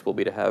achieve this will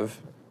be to have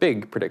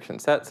big prediction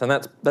sets, and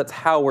that's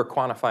how we're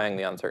quantifying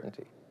the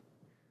uncertainty.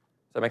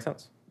 Does that make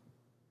sense?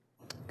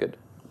 Good.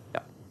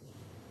 Yeah.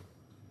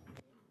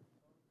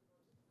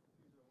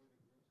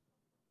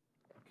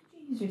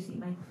 Could you use your seat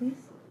mic, please?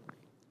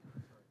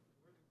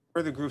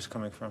 Where are the groups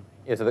coming from?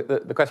 Yeah, so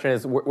the question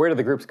is, where do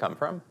the groups come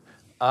from?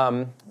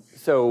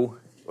 So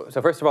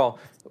first of all,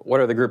 what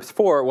are the groups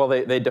for? Well,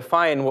 they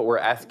define what we're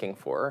asking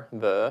for.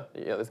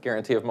 This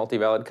guarantee of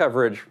multi-valid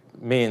coverage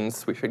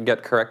means we should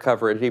get correct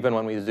coverage even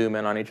when we zoom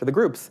in on each of the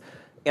groups.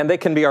 And they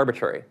can be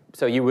arbitrary.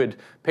 So you would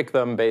pick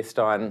them based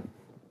on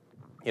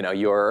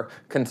your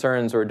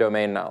concerns or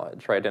domain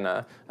knowledge, right? In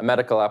a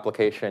medical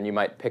application, you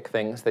might pick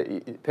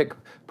pick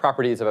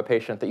properties of a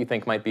patient that you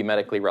think might be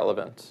medically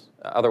relevant.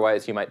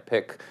 Otherwise, you might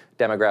pick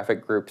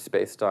demographic groups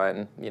based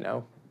on,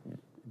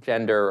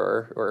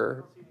 gender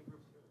or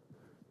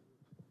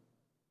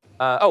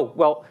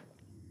well,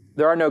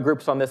 there are no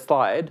groups on this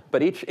slide,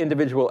 but each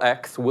individual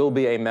X will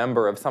be a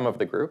member of some of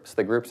the groups.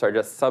 The groups are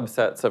just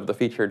subsets of the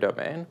feature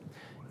domain.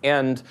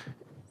 And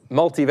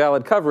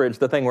multi-valid coverage,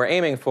 the thing we're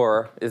aiming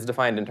for, is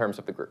defined in terms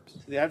of the groups. So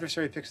the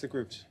adversary picks the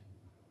groups.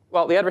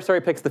 Well, the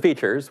adversary picks the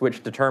features,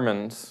 which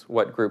determines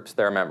what groups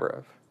they're a member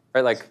of.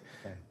 Right,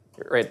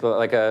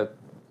 like a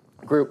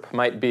group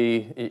might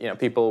be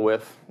people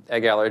with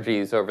egg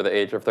allergies over the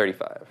age of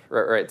 35.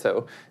 Right,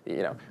 so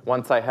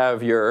once I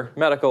have your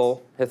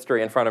medical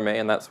history in front of me,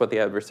 and that's what the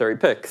adversary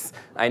picks,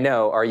 I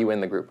know, are you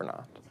in the group or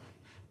not?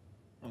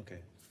 Okay.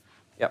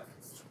 Yep.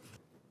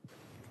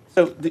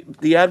 So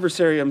the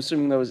adversary, I'm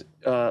assuming those,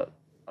 this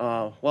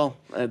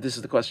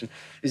is the question.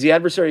 Is the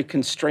adversary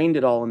constrained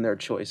at all in their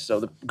choice? So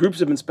the groups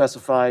have been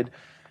specified.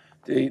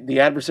 The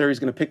adversary is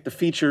going to pick the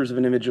features of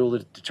an individual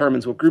that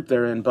determines what group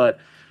they're in, but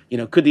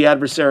could the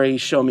adversary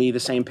show me the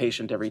same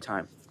patient every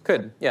time?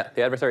 Could, yeah.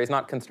 The adversary is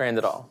not constrained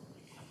at all.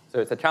 So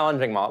it's a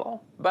challenging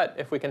model, but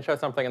if we can show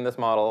something in this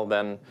model,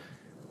 then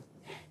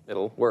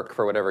it'll work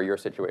for whatever your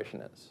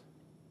situation is.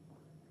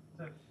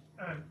 So,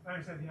 I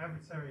understand the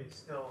adversary is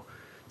still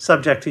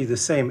subject to the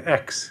same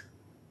X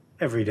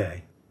every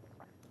day.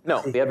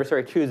 No, the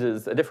adversary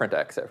chooses a different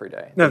X every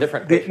day. No, a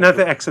different not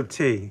the X of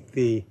T,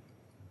 the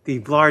the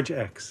large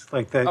X,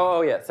 like that.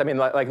 Oh yes, I mean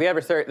like the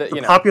adversary.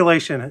 The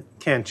population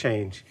can't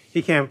change.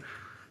 He can't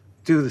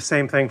do the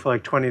same thing for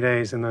like 20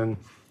 days and then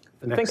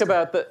the next.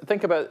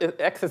 Think about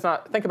X is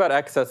not. Think about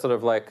X as sort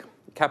of like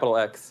capital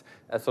X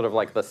as sort of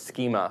like the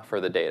schema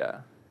for the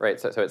data, right?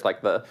 So it's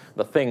like the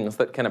things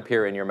that can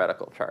appear in your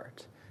medical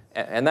chart,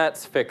 and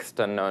that's fixed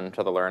and known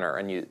to the learner.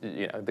 And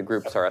you know the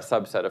groups are a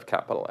subset of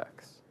capital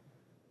X.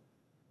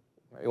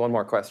 Maybe one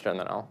more question,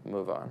 then I'll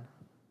move on.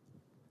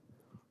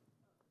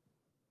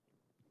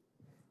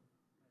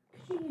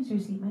 Could you use your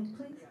seat mic,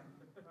 please?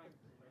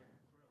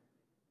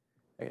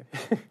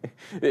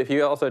 If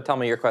you also tell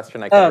me your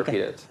question, I can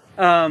repeat it.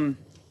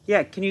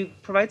 Yeah, can you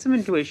provide some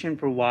intuition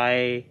for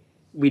why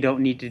we don't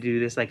need to do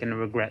this like in a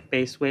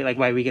regret-based way? Like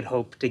why we could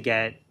hope to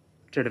get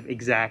sort of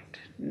exact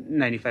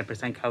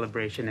 95%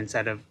 calibration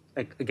instead of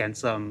like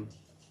against some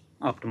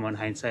optimal in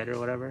hindsight or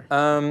whatever?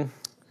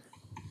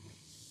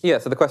 Yeah,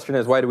 so the question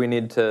is, why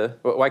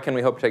can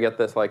we hope to get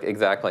this like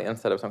exactly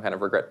instead of some kind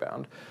of regret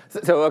bound?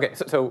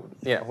 So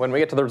yeah, when we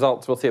get to the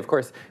results, we'll see, of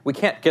course, we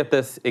can't get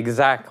this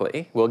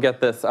exactly. We'll get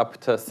this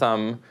up to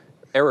some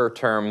error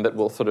term that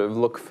will sort of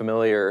look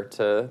familiar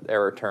to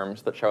error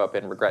terms that show up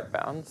in regret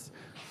bounds.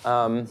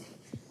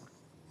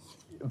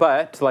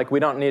 But like we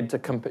don't need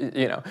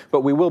to,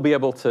 but we will be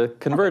able to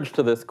converge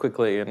to this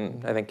quickly,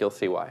 and I think you'll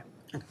see why.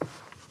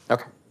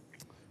 Okay,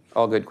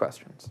 all good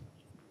questions.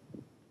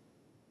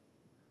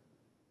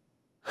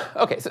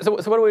 Okay, so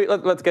what do we?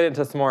 Let's get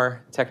into some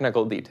more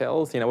technical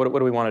details. What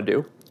do we want to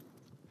do?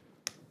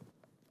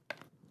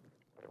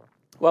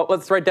 Well,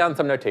 let's write down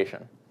some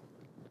notation.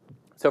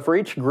 So for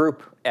each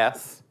group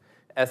S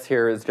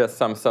here is just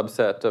some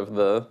subset of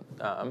the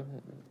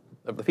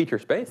feature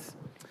space,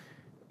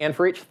 and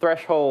for each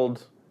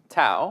threshold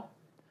tau,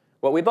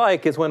 what we'd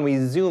like is when we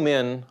zoom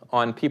in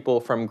on people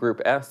from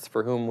group S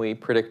for whom we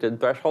predicted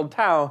threshold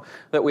tau,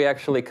 that we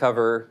actually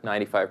cover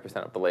 95%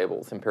 of the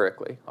labels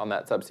empirically on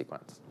that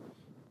subsequence.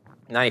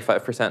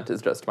 95%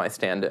 is just my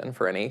stand-in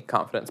for any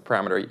confidence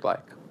parameter you'd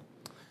like.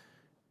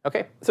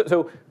 Okay,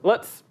 so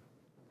let's,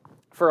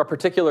 for a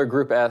particular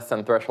group S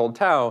and threshold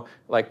tau,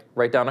 like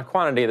write down a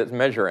quantity that's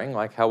measuring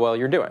like how well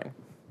you're doing.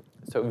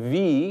 So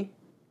V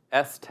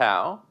S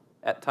tau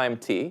at time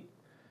t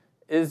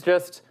is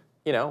just,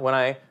 when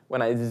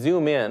I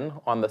zoom in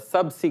on the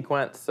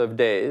subsequence of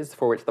days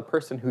for which the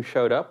person who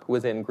showed up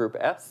was in group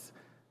S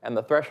and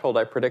the threshold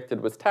I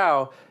predicted was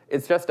tau,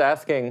 it's just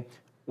asking,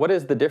 what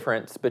is the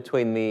difference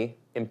between the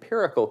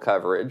empirical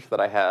coverage that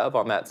I have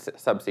on that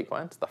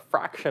subsequence, the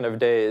fraction of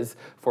days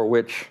for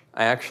which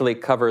I actually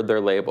covered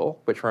their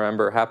label, which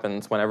remember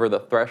happens whenever the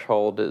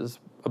threshold is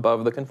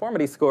above the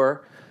conformity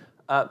score,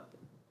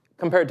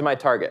 compared to my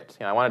target.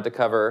 I wanted to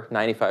cover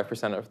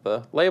 95% of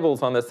the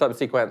labels on this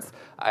subsequence.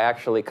 I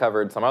actually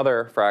covered some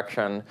other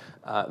fraction.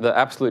 The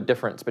absolute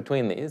difference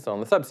between these on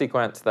the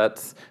subsequence,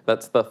 that's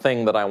the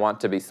thing that I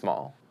want to be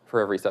small for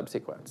every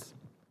subsequence.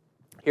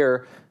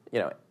 Here,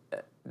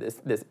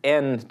 this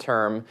end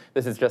term,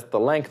 this is just the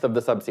length of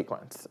the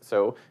subsequence.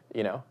 So,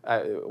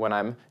 when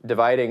I'm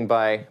dividing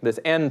by this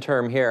end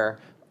term here,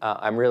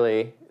 I'm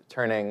really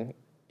turning,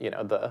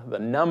 the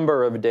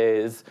number of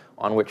days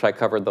on which I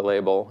covered the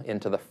label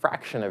into the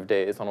fraction of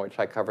days on which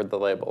I covered the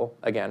label.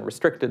 Again,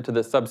 restricted to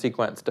this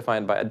subsequence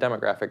defined by a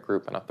demographic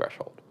group and a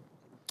threshold.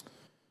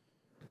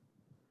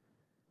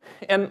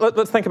 And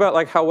let's think about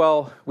like how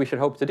well we should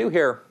hope to do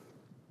here.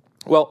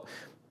 Well,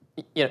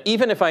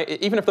 even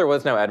if there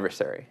was no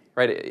adversary,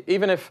 right?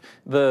 Even if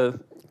the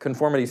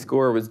conformity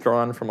score was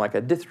drawn from like a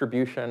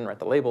distribution, right?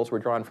 The labels were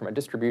drawn from a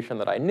distribution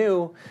that I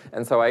knew,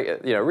 and so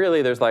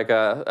really there's like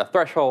a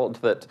threshold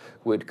that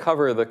would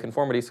cover the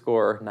conformity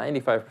score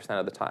 95%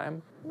 of the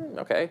time.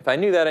 Okay, if I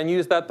knew that and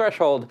used that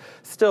threshold,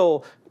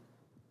 still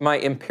my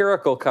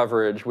empirical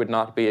coverage would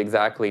not be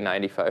exactly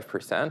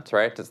 95%,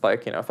 right? It's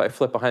like if I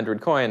flip 100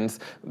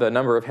 coins, the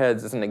number of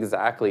heads isn't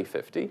exactly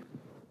 50.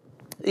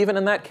 Even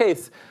in that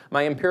case,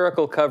 my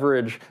empirical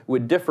coverage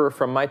would differ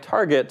from my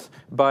target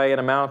by an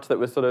amount that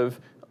was sort of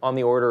on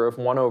the order of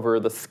 1 over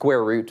the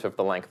square root of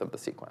the length of the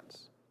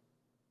sequence.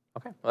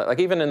 Okay, like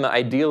even in the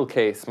ideal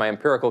case, my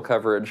empirical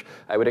coverage,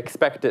 I would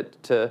expect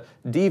it to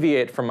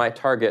deviate from my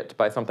target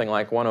by something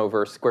like 1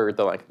 over square root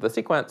the length of the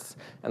sequence,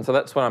 and so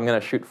that's what I'm going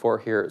to shoot for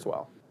here as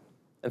well.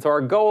 And so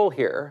our goal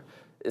here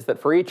is that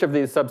for each of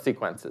these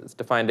subsequences,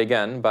 defined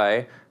again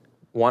by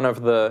one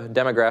of the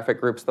demographic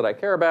groups that I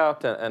care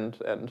about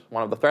and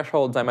one of the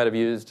thresholds I might have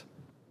used,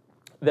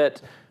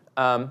 that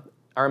our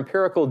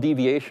empirical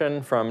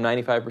deviation from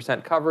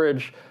 95%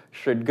 coverage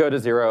should go to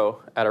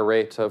 0 at a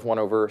rate of 1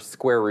 over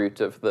square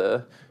root of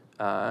the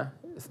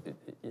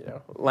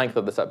length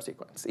of the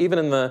subsequence. Even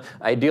in the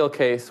ideal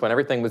case, when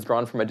everything was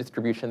drawn from a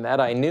distribution that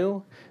I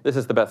knew, this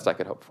is the best I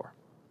could hope for.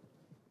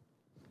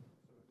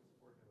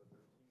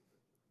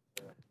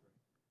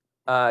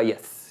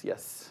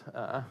 Yes.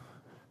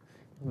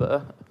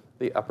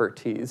 The upper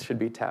T's should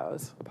be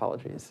taus.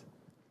 Apologies.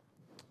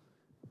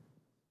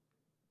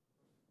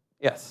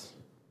 Yes.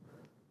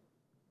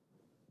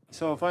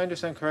 So if I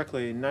understand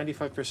correctly,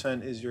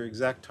 95% is your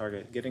exact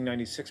target. Getting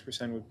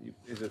 96%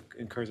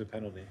 incurs a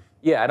penalty.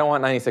 Yeah, I don't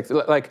want 96.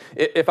 Like,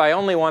 if I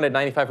only wanted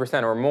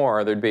 95% or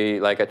more, there'd be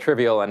like a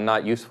trivial and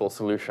not useful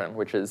solution,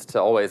 which is to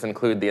always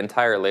include the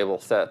entire label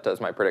set as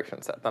my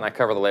prediction set. Then I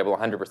cover the label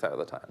 100% of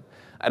the time.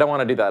 I don't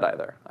want to do that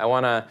either. I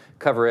want to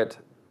cover it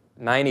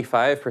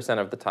 95%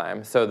 of the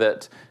time so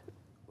that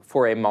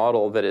for a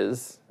model that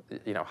is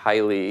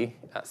highly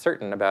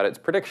certain about its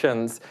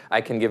predictions,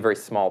 I can give very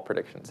small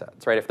prediction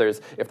sets, right? If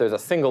there's a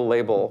single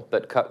label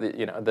that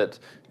that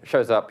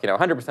shows up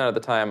 100% of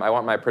the time, I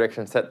want my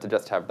prediction set to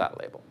just have that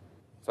label.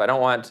 So I don't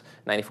want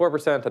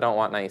 94%, I don't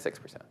want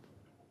 96%.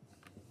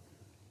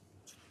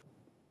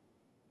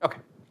 Okay.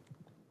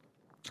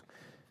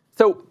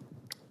 So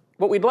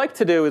what we'd like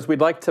to do is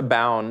we'd like to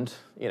bound,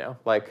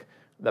 like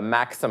the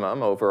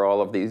maximum over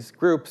all of these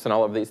groups and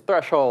all of these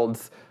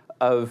thresholds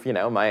of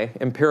my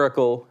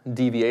empirical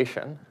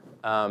deviation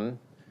from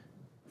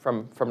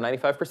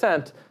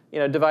 95%,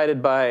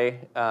 divided by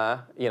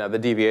the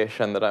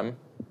deviation that I'm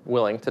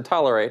willing to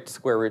tolerate,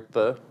 square root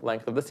the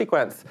length of the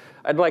sequence.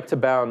 I'd like to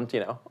bound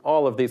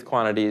all of these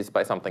quantities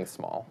by something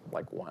small,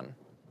 like 1.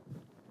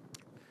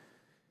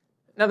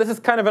 Now this is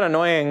kind of an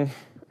annoying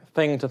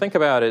thing to think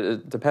about.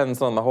 It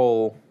depends on the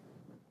whole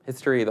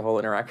history, the whole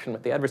interaction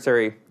with the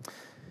adversary.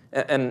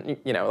 And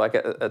like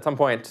at some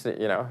point,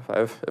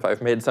 if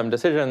I've made some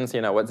decisions,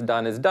 what's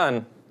done is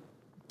done.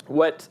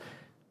 What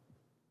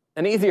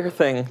an easier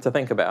thing to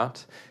think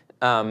about,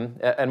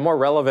 and more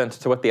relevant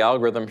to what the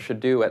algorithm should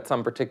do at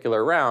some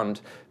particular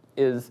round,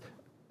 is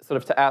sort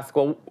of to ask,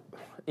 well,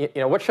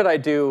 what should I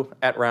do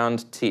at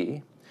round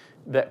t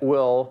that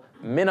will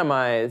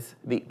minimize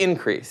the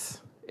increase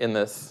in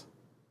this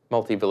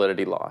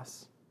multi-validity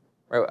loss?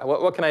 Right?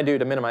 What can I do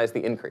to minimize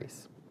the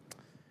increase?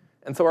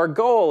 And so our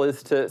goal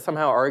is to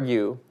somehow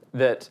argue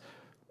that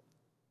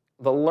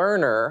the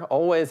learner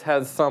always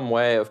has some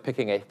way of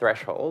picking a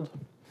threshold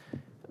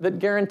that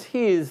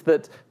guarantees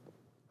that,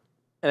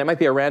 and it might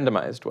be a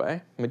randomized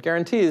way, but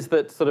guarantees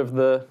that sort of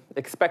the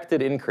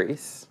expected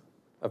increase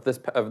of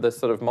this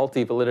sort of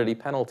multi-validity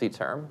penalty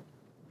term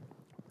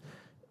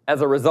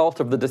as a result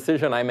of the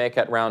decision I make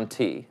at round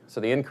t. So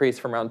the increase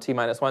from round t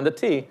minus 1 to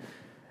t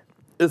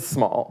is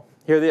small.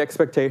 Here the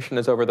expectation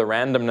is over the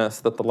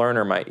randomness that the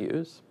learner might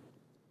use.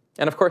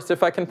 And of course,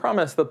 if I can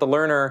promise that the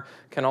learner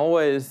can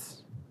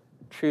always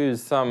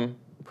choose some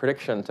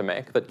prediction to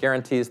make that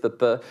guarantees that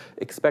the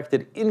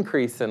expected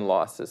increase in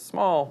loss is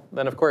small,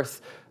 then of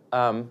course,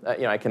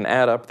 I can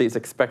add up these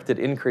expected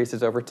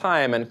increases over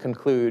time and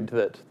conclude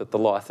that the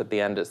loss at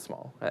the end is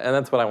small. And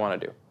that's what I want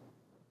to do.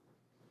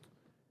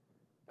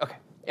 OK,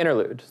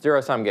 interlude,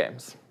 zero-sum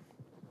games.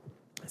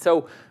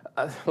 So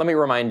let me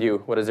remind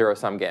you what a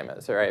zero-sum game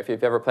is. All right? If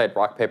you've ever played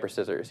rock, paper,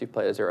 scissors, you've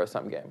played a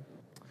zero-sum game.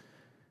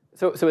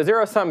 So a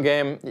zero-sum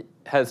game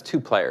has 2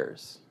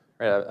 players,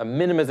 right? A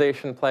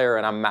minimization player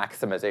and a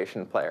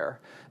maximization player.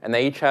 And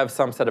they each have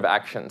some set of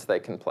actions they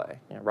can play,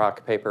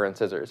 rock, paper, and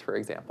scissors, for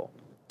example.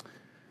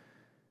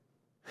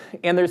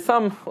 And there's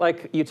some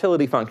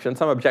utility function,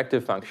 some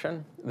objective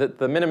function, that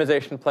the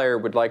minimization player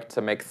would like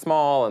to make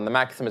small and the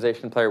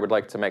maximization player would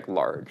like to make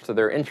large. So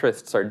their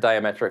interests are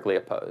diametrically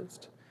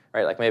opposed.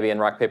 Right? Like maybe in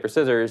rock, paper,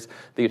 scissors,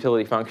 the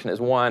utility function is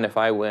 1 if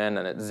I win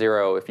and it's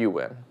 0 if you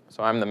win.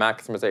 So I'm the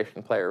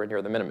maximization player and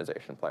you're the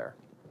minimization player.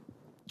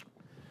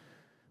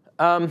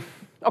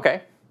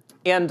 OK.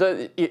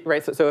 And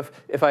right, so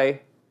if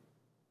I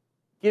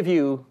give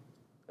you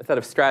a set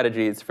of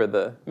strategies for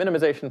the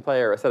minimization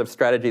player, a set of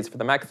strategies for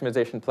the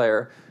maximization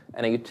player,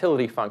 and a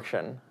utility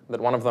function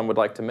that one of them would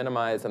like to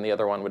minimize and the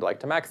other one would like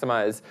to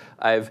maximize,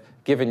 I've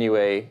given you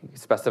a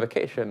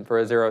specification for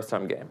a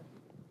zero-sum game.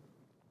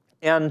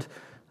 And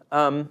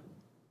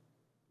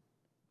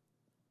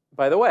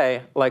by the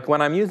way,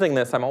 when I'm using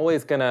this, I'm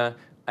always going to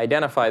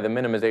identify the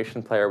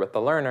minimization player with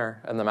the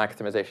learner and the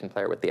maximization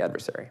player with the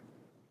adversary.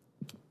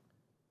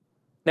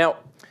 Now,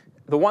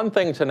 the one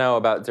thing to know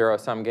about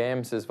zero-sum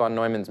games is von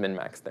Neumann's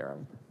min-max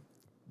theorem.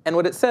 And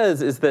what it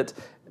says is that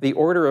the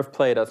order of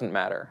play doesn't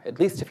matter, at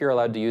least if you're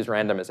allowed to use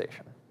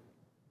randomization.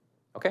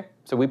 OK?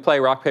 So we play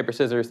rock, paper,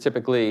 scissors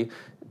typically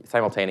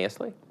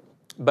simultaneously.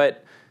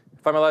 But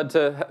if I'm allowed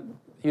to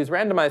use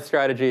randomized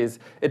strategies,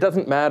 it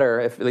doesn't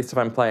matter, at least if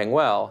I'm playing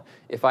well,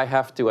 if I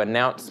have to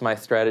announce my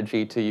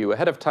strategy to you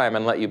ahead of time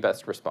and let you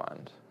best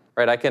respond.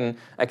 Right? I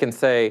can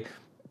say,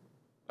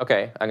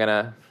 OK, I'm going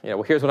to,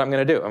 well, here's what I'm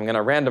going to do. I'm going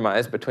to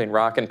randomize between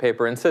rock and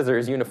paper and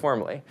scissors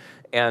uniformly.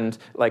 And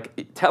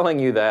telling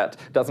you that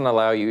doesn't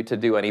allow you to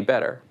do any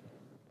better.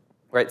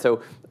 Right?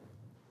 So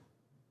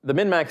the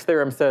min-max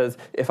theorem says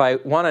if I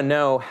want to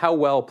know how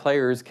well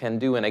players can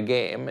do in a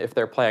game if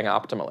they're playing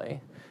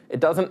optimally, it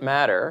doesn't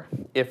matter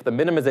if the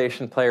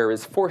minimization player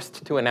is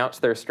forced to announce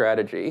their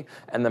strategy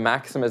and the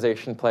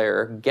maximization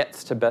player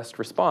gets to best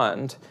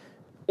respond,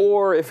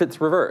 or if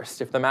it's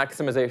reversed, if the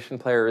maximization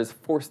player is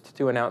forced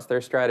to announce their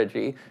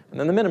strategy and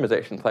then the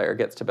minimization player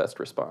gets to best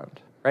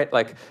respond. Right?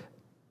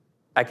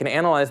 I can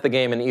analyze the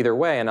game in either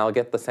way and I'll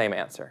get the same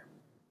answer.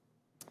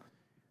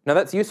 Now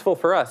that's useful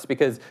for us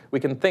because we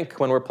can think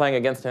when we're playing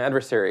against an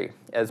adversary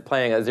as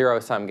playing a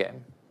zero-sum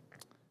game.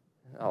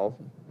 I'll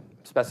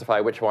specify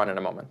which one in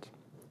a moment.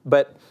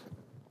 But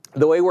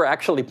the way we're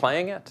actually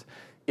playing it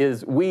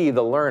is we,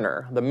 the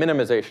learner, the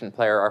minimization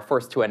player, are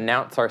forced to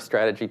announce our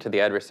strategy to the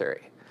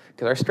adversary.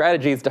 Because our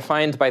strategy is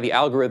defined by the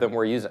algorithm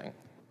we're using.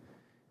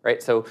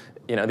 Right? So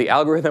the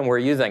algorithm we're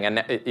using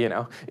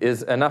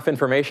is enough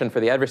information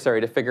for the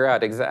adversary to figure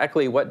out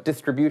exactly what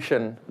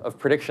distribution of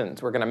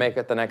predictions we're going to make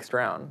at the next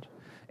round.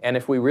 And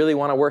if we really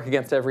want to work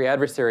against every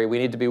adversary, we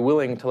need to be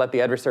willing to let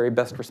the adversary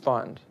best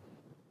respond.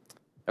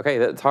 OK,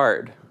 that's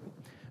hard.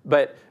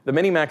 But the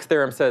minimax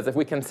theorem says if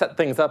we can set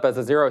things up as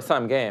a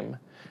zero-sum game,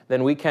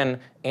 then we can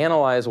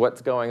analyze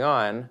what's going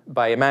on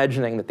by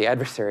imagining that the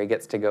adversary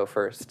gets to go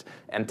first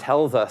and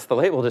tells us the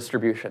label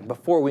distribution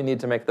before we need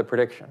to make the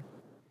prediction.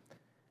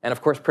 And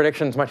of course,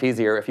 prediction's much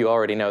easier if you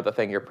already know the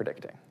thing you're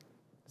predicting.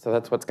 So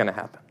that's what's going to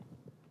happen.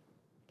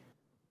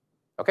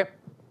 OK,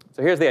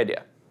 so here's the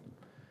idea.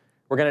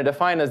 We're going to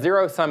define a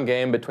zero-sum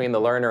game between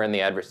the learner and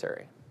the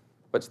adversary.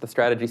 What's the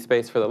strategy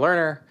space for the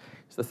learner?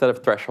 It's the set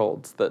of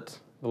thresholds that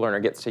the learner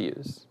gets to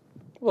use.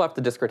 We'll have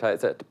to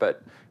discretize it,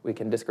 but we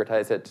can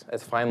discretize it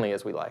as finely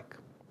as we like.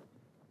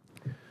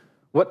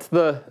 What's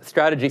the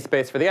strategy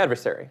space for the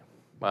adversary?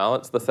 Well,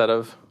 it's the set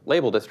of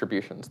label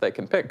distributions they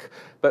can pick.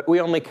 But we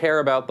only care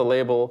about the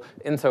label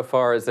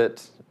insofar as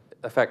it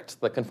affects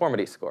the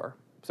conformity score.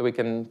 So we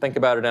can think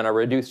about it in a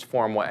reduced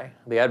form way.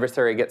 The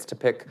adversary gets to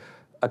pick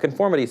a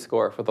conformity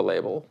score for the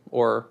label,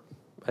 or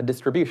a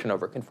distribution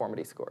over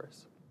conformity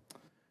scores.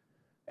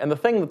 And the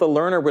thing that the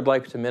learner would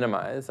like to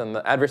minimize and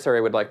the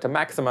adversary would like to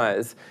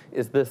maximize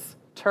is this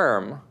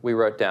term we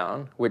wrote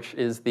down, which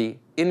is the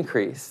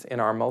increase in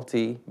our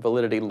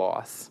multi-validity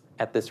loss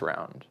at this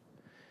round.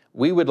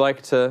 We would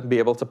like to be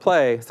able to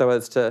play so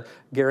as to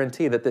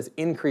guarantee that this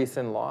increase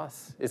in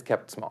loss is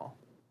kept small.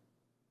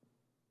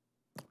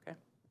 Okay.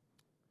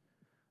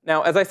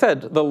 Now, as I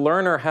said, the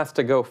learner has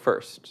to go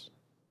first,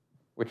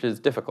 which is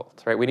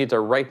difficult, right? We need to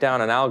write down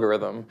an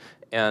algorithm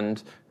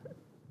and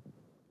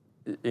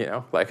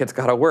it's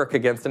got to work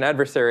against an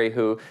adversary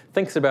who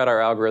thinks about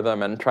our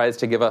algorithm and tries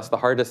to give us the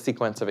hardest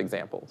sequence of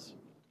examples.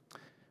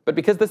 But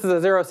because this is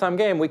a zero-sum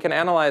game, we can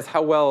analyze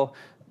how well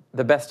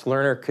the best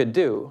learner could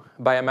do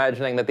by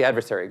imagining that the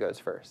adversary goes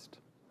first.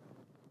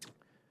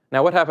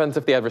 Now, what happens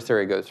if the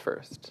adversary goes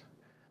first?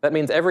 That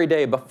means every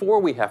day before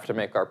we have to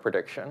make our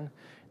prediction,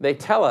 they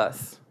tell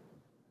us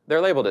their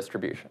label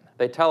distribution.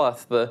 They tell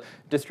us the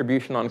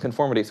distribution on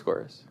conformity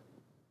scores.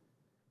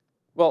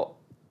 Well,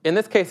 in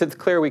this case, it's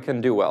clear we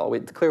can do well.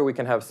 It's clear we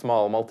can have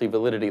small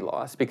multi-validity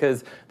loss,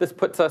 because this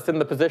puts us in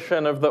the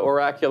position of the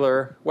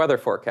oracular weather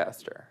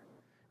forecaster.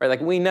 Right?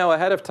 Like, we know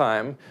ahead of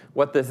time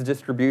what this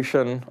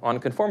distribution on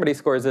conformity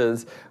scores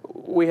is.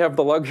 We have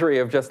the luxury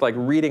of just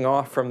reading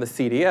off from the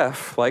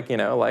CDF, like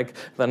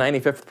the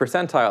 95th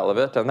percentile of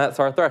it, and that's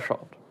our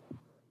threshold.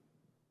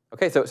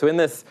 Okay, so in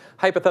this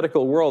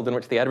hypothetical world in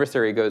which the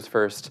adversary goes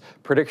first,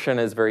 prediction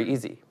is very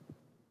easy.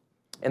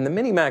 And the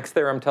minimax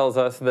theorem tells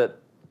us that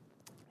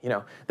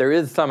there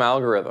is some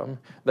algorithm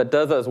that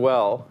does as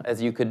well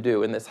as you could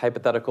do in this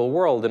hypothetical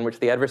world in which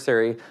the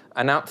adversary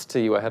announced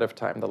to you ahead of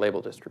time the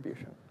label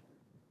distribution.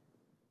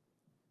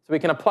 So we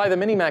can apply the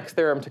minimax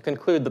theorem to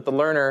conclude that the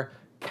learner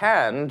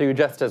can do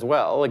just as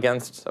well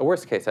against a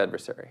worst-case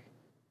adversary.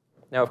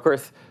 Now, of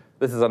course,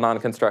 this is a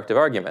non-constructive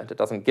argument. It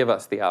doesn't give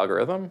us the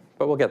algorithm,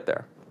 but we'll get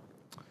there.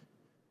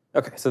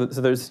 OK, so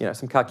there's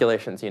some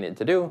calculations you need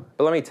to do.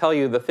 But let me tell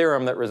you the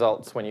theorem that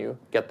results when you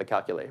get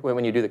the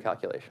when you do the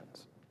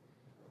calculations.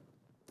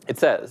 It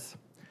says,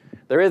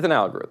 there is an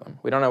algorithm.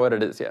 We don't know what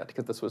it is yet,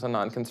 because this was a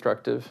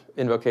non-constructive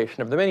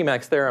invocation of the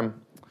minimax theorem,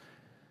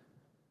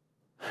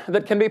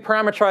 that can be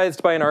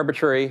parameterized by an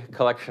arbitrary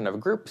collection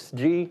of groups,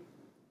 G.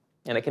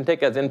 And it can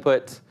take as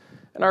input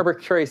an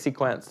arbitrary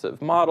sequence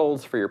of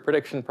models for your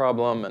prediction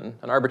problem and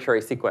an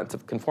arbitrary sequence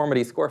of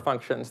conformity score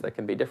functions that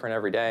can be different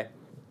every day.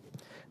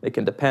 They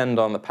can depend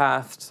on the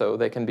past, so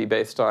they can be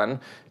based on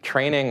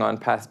training on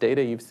past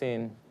data you've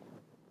seen,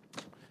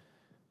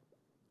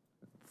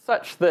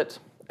 such that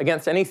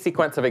against any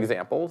sequence of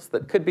examples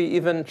that could be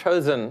even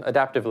chosen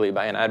adaptively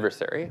by an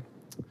adversary,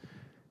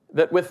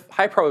 that with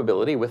high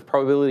probability, with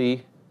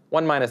probability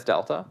 1 minus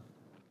delta,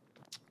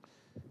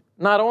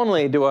 not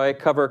only do I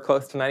cover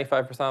close to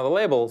 95% of the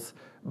labels,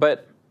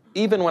 but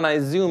even when I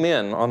zoom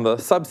in on the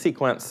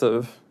subsequence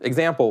of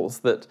examples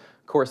that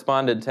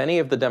corresponded to any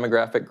of the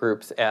demographic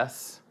groups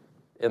S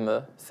in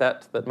the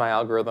set that my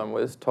algorithm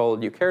was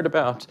told you cared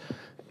about,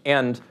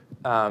 and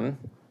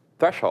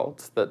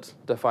thresholds that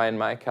define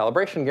my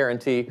calibration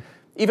guarantee,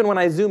 even when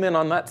I zoom in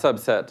on that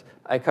subset,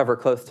 I cover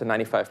close to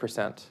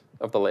 95%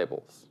 of the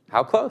labels.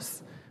 How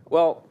close?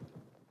 Well,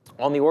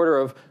 on the order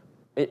of,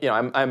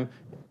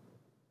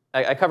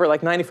 I cover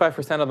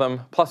 95% of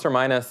them, plus or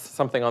minus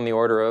something on the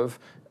order of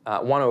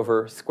 1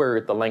 over square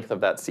root the length of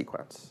that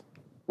sequence,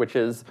 which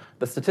is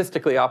the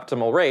statistically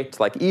optimal rate,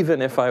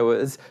 even if I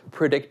was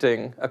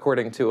predicting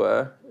according to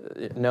a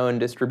known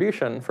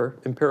distribution for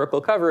empirical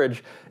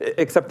coverage,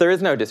 except there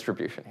is no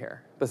distribution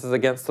here. This is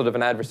against sort of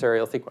an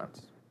adversarial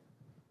sequence.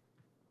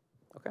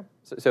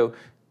 So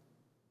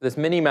this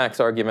minimax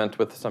argument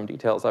with some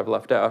details I've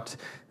left out,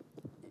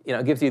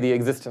 gives you the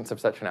existence of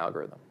such an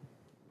algorithm.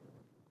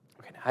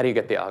 Okay, now how do you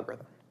get the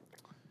algorithm?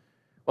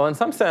 Well, in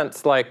some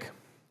sense, like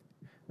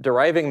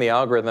deriving the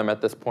algorithm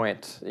at this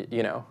point,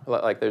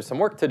 like there's some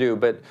work to do,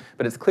 but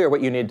it's clear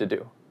what you need to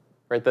do.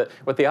 Right?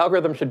 What the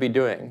algorithm should be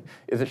doing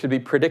is it should be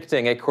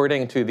predicting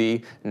according to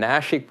the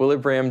Nash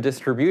equilibrium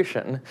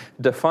distribution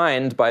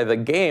defined by the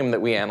game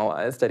that we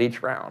analyzed at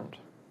each round.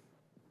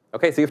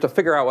 Okay, so you have to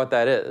figure out what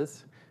that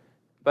is.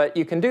 But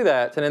you can do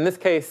that, and in this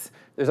case,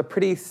 there's a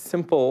pretty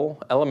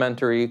simple,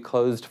 elementary,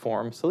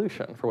 closed-form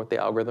solution for what the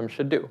algorithm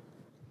should do.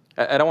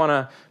 I don't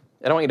want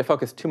you to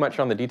focus too much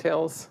on the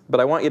details, but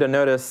I want you to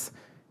notice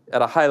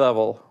at a high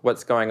level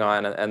what's going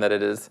on and that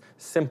it is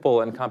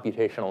simple and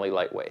computationally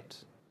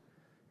lightweight.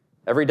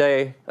 Every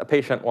day, a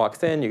patient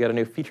walks in, you get a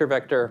new feature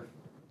vector,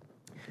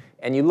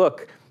 and you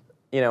look,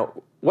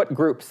 what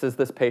groups is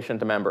this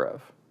patient a member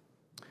of?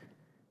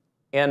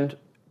 And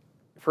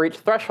for each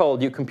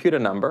threshold, you compute a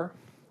number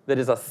that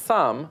is a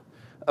sum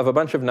of a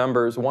bunch of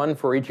numbers, one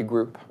for each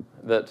group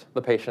that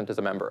the patient is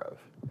a member of.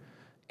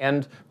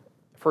 And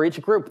for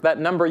each group, that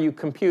number you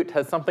compute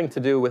has something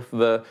to do with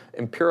the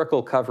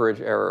empirical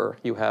coverage error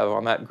you have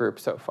on that group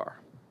so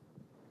far.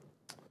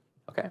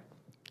 Okay?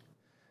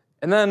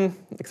 And then,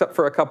 except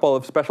for a couple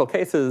of special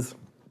cases,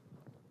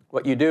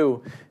 what you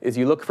do is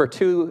you look for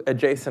two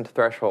adjacent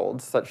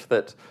thresholds such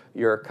that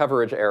your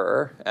coverage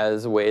error,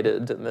 as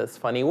weighted in this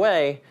funny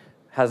way,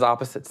 has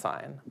opposite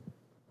sign.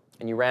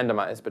 And you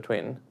randomize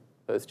between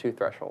those two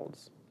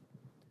thresholds.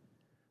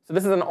 So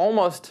this is an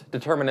almost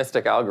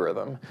deterministic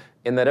algorithm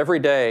in that every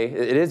day,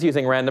 it is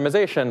using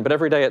randomization, but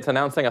every day it's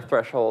announcing a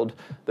threshold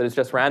that is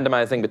just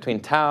randomizing between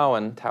tau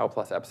and tau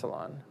plus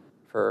epsilon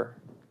for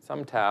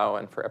some tau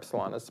and for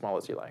epsilon as small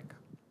as you like.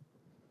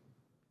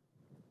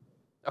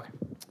 Okay.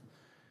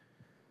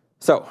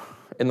 So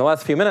in the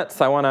last few minutes,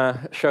 I want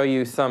to show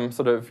you some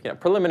sort of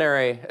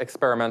preliminary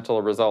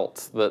experimental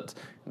results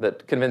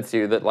that convince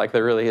you that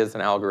there really is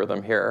an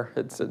algorithm here.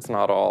 It's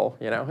not all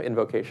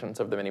invocations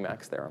of the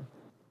minimax theorem.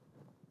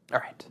 All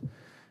right.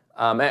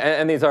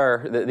 And these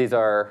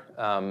are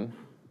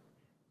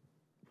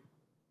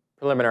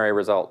preliminary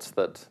results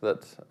that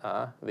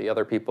the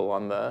other people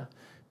on the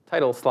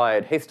title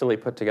slide hastily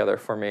put together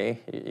for me,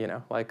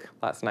 like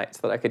last night,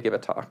 so that I could give a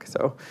talk.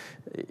 So,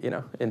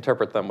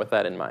 interpret them with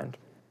that in mind.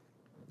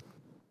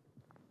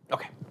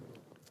 Okay.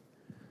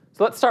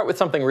 So let's start with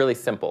something really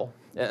simple.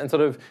 And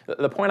sort of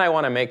the point I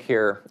want to make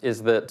here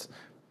is that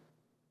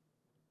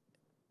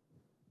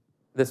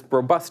this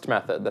robust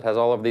method that has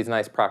all of these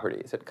nice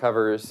properties, it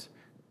covers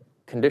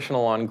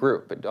conditional on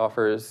group, it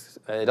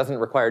doesn't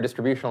require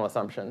distributional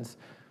assumptions.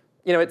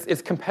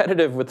 It's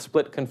competitive with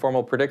split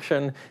conformal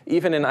prediction,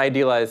 even in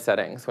idealized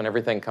settings when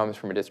everything comes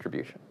from a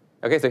distribution.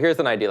 Okay, so here's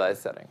an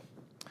idealized setting.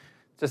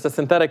 Just a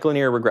synthetic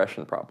linear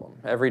regression problem.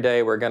 Every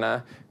day we're going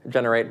to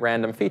generate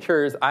random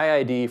features,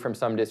 IID from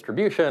some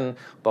distribution.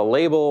 The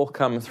label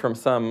comes from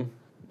some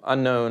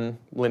unknown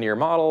linear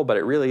model, but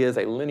it really is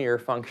a linear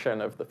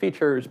function of the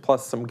features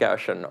plus some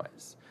Gaussian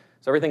noise.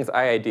 So everything's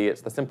IID. It's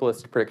the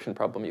simplest prediction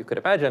problem you could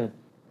imagine.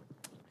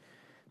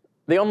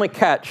 The only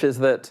catch is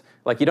that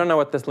you don't know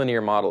what this linear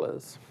model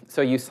is.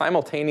 So you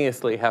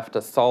simultaneously have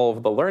to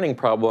solve the learning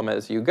problem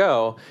as you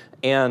go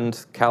and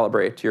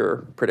calibrate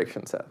your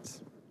prediction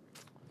sets.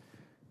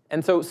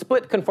 And so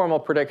split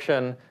conformal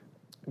prediction,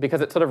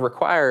 because it sort of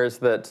requires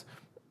that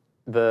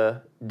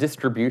the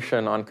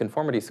distribution on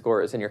conformity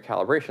scores in your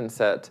calibration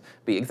set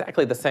be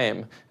exactly the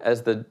same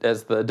as the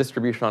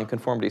distribution on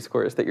conformity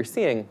scores that you're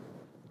seeing,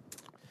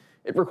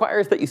 it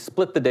requires that you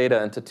split the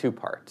data into two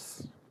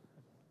parts.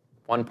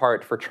 One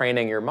part for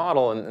training your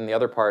model and the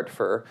other part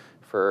for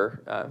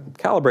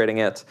calibrating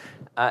it.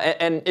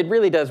 And it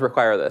really does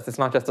require this. It's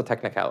not just a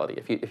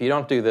technicality. If you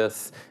don't do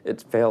this,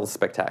 it fails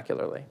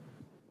spectacularly.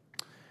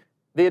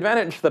 The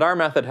advantage that our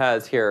method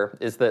has here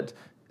is that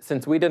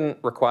since we didn't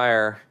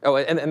require,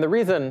 and the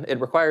reason it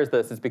requires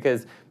this is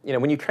because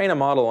when you train a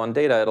model on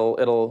data,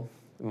 it'll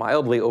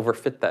mildly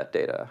overfit that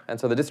data. And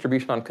so the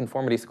distribution on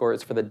conformity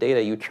scores for the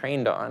data you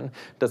trained on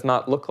does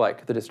not look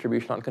like the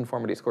distribution on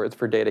conformity scores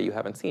for data you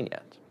haven't seen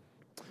yet.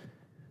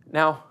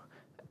 Now,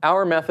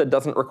 our method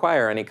doesn't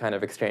require any kind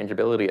of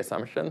exchangeability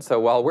assumption. So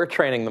while we're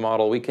training the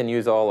model, we can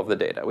use all of the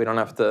data. We don't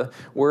have to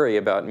worry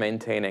about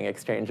maintaining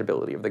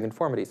exchangeability of the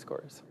conformity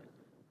scores.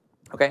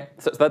 Okay,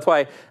 so that's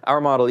why our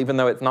model, even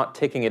though it's not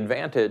taking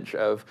advantage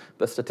of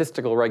the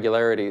statistical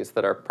regularities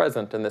that are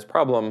present in this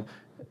problem,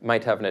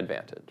 might have an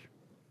advantage.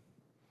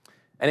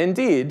 And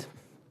indeed,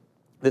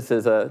 this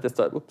is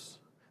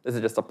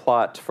just a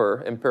plot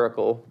for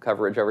empirical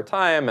coverage over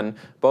time, and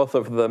both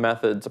of the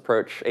methods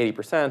approach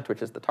 80%,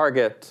 which is the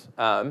target.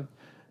 At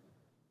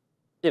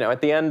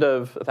the end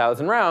of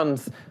 1,000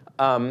 rounds,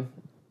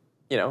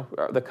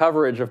 the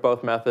coverage of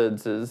both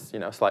methods is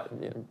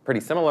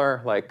pretty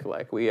similar. Like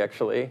we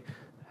actually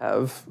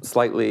have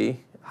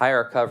slightly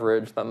higher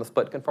coverage than the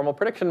split conformal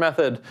prediction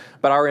method,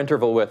 but our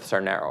interval widths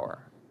are narrower.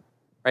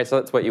 Right, so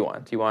that's what you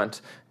want. You want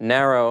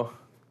narrow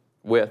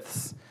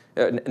widths,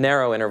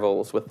 narrow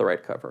intervals with the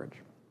right coverage.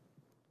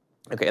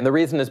 Okay, and the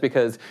reason is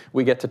because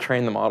we get to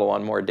train the model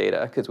on more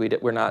data, because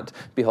we're not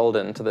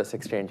beholden to this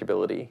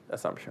exchangeability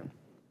assumption.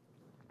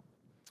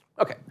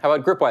 Okay, how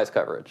about group-wise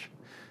coverage?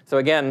 So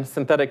again,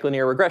 synthetic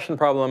linear regression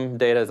problem,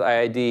 data is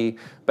IID,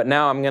 but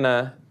now I'm going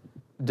to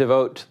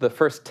devote the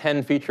first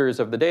 10 features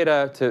of the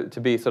data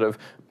to be sort of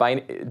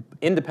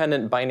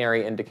independent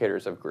binary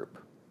indicators of group.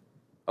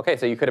 Okay,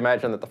 so you could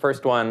imagine that the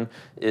first one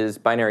is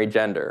binary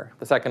gender.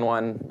 The second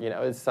one,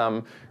 is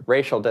some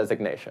racial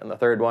designation. The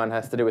third one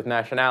has to do with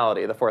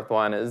nationality. The fourth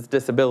one is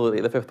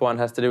disability. The fifth one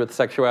has to do with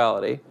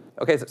sexuality.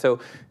 Okay, so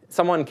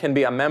someone can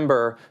be a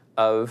member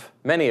of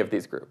many of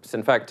these groups.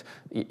 In fact,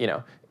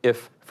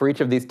 if for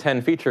each of these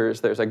 10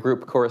 features, there's a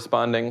group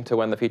corresponding to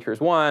when the feature is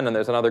 1, and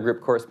there's another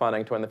group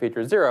corresponding to when the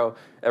feature is 0,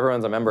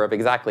 everyone's a member of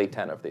exactly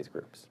 10 of these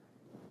groups.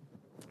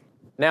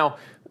 Now,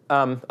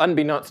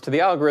 unbeknownst to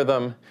the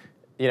algorithm,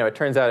 it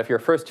turns out if your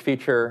first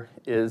feature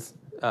is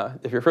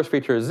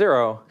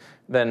 0,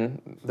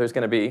 then there's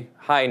going to be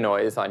high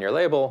noise on your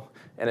label.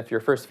 And if your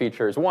first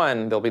feature is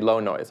 1, there'll be low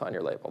noise on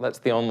your label.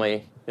 That's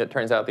it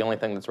turns out, the only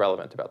thing that's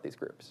relevant about these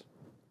groups.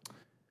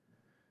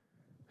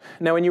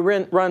 Now, when you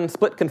run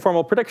split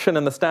conformal prediction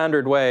in the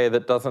standard way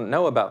that doesn't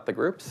know about the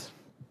groups,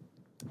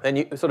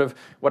 then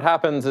what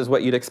happens is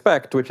what you'd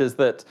expect, which is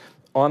that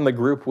on the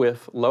group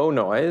with low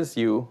noise,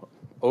 you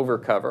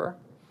overcover.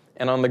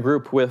 And on the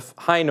group with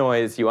high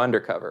noise, you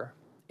undercover.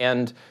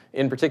 And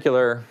in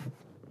particular,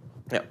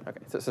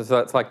 so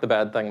that's like the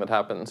bad thing that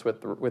happens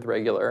with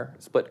regular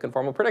split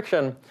conformal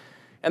prediction.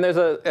 And there's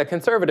a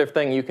conservative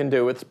thing you can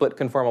do with split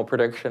conformal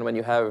prediction when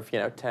you have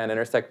 10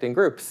 intersecting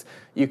groups.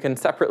 You can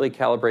separately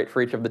calibrate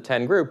for each of the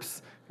 10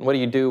 groups. And what do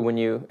you do when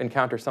you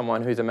encounter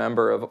someone who's a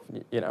member of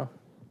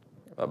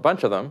a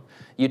bunch of them?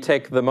 You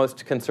take the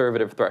most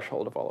conservative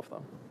threshold of all of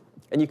them.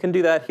 And you can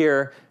do that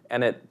here,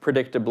 and it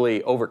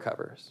predictably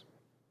overcovers.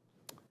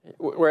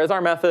 Whereas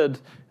our method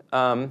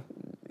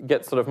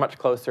gets sort of much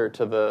closer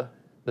to the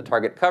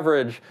target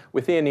coverage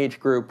within each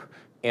group,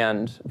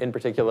 and in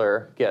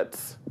particular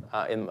gets,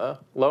 in the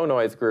low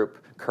noise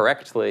group,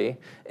 correctly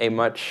a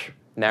much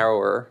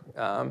narrower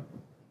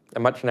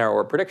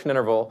prediction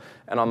interval,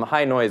 and on the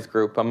high noise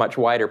group, a much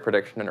wider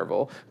prediction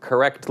interval,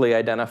 correctly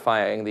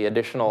identifying the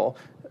additional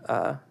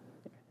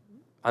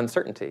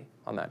uncertainty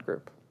on that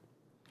group.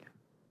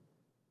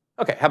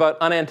 Okay, how about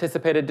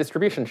unanticipated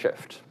distribution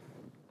shift?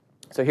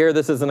 So here,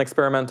 this is an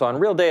experiment on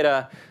real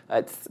data.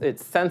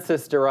 It's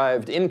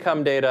census-derived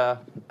income data.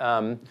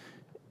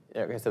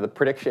 Okay, so the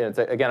prediction, it's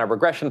again a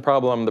regression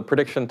problem. The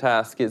prediction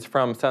task is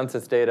from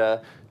census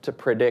data to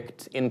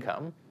predict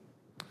income.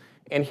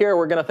 And here,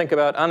 we're going to think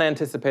about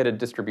unanticipated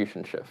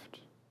distribution shift.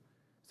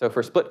 So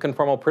for split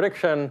conformal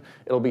prediction,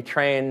 it'll be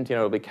trained,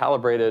 it'll be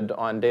calibrated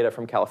on data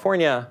from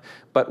California.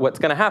 But what's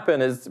going to happen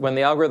is when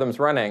the algorithm's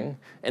running,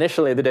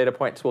 initially the data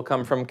points will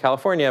come from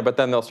California, but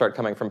then they'll start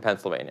coming from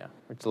Pennsylvania,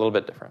 which is a little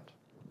bit different.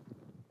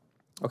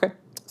 Okay,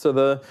 so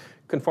the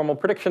conformal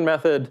prediction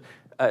method,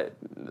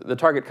 the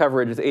target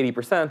coverage is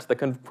 80%. The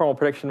conformal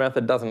prediction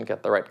method doesn't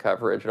get the right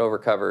coverage. It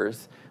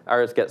overcovers.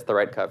 Ours gets the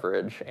right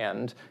coverage.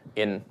 And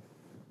in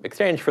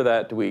exchange for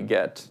that, we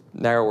get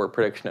narrower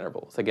prediction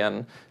intervals.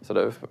 Again, sort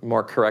of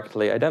more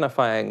correctly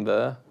identifying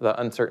the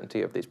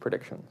uncertainty of these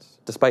predictions,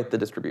 despite the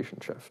distribution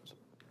shift.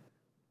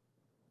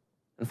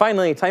 And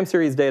finally, time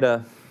series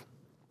data.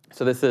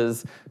 So this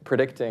is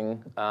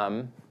predicting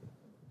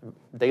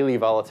daily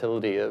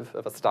volatility of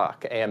a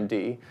stock,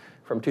 AMD,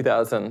 from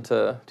 2000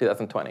 to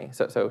 2020.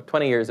 So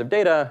 20 years of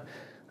data.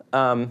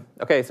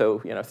 Okay, so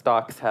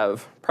stocks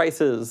have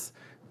prices.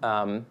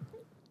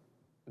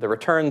 The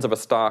returns of a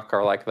stock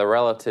are like the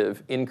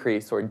relative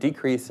increase or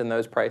decrease in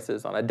those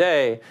prices on a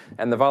day,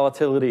 and the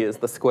volatility is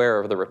the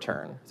square of the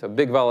return. So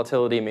big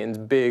volatility means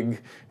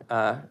big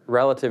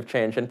relative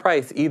change in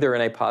price, either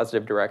in a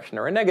positive direction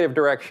or a negative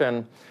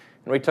direction.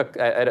 And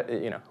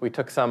we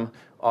took some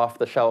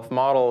off-the-shelf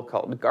model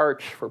called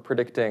GARCH for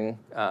predicting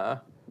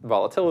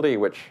volatility,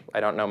 which I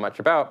don't know much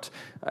about.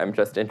 I'm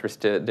just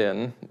interested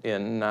in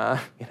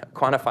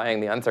quantifying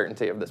the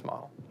uncertainty of this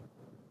model.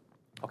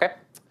 Okay.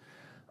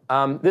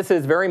 This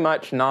is very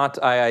much not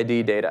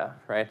IID data,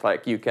 right?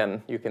 Like you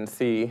can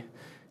see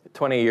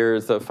 20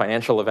 years of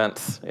financial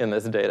events in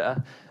this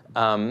data.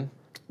 And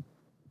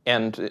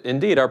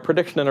indeed, our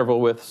prediction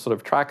interval widths sort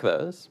of track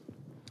those.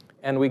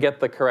 And we get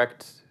the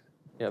correct,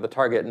 the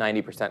target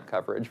 90%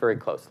 coverage very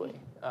closely,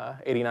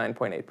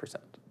 89.8%.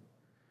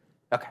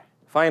 Okay,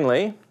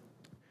 finally,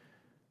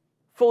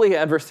 fully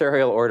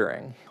adversarial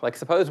ordering. Like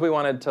suppose we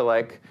wanted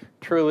to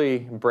truly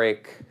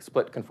break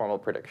split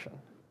conformal prediction.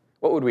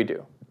 What would we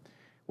do?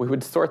 We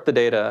would sort the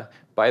data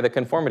by the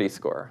conformity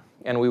score,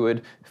 and we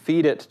would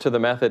feed it to the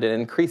method in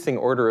increasing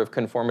order of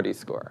conformity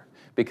score.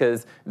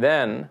 Because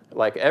then,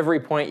 every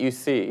point you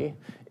see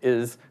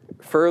is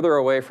further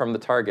away from the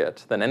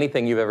target than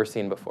anything you've ever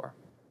seen before.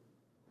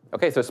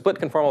 Okay, so split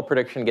conformal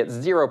prediction gets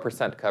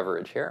 0%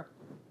 coverage here,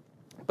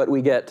 but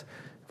we get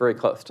very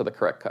close to the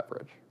correct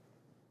coverage.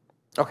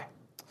 Okay,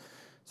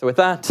 so with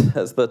that,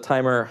 as the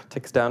timer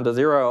ticks down to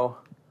 0,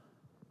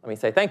 let me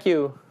say thank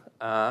you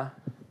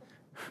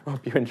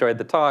hope you enjoyed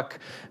the talk.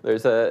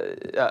 There's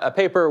a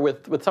paper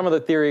with some of the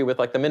theory with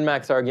like the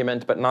min-max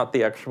argument, but not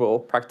the actual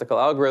practical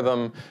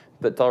algorithm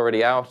that's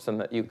already out and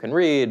that you can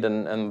read,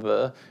 and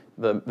the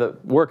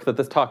work that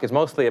this talk is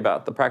mostly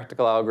about, the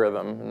practical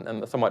algorithm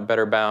and the somewhat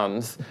better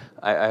bounds.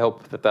 I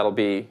hope that that'll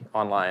be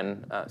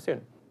online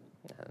soon.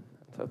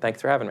 So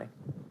thanks for having me.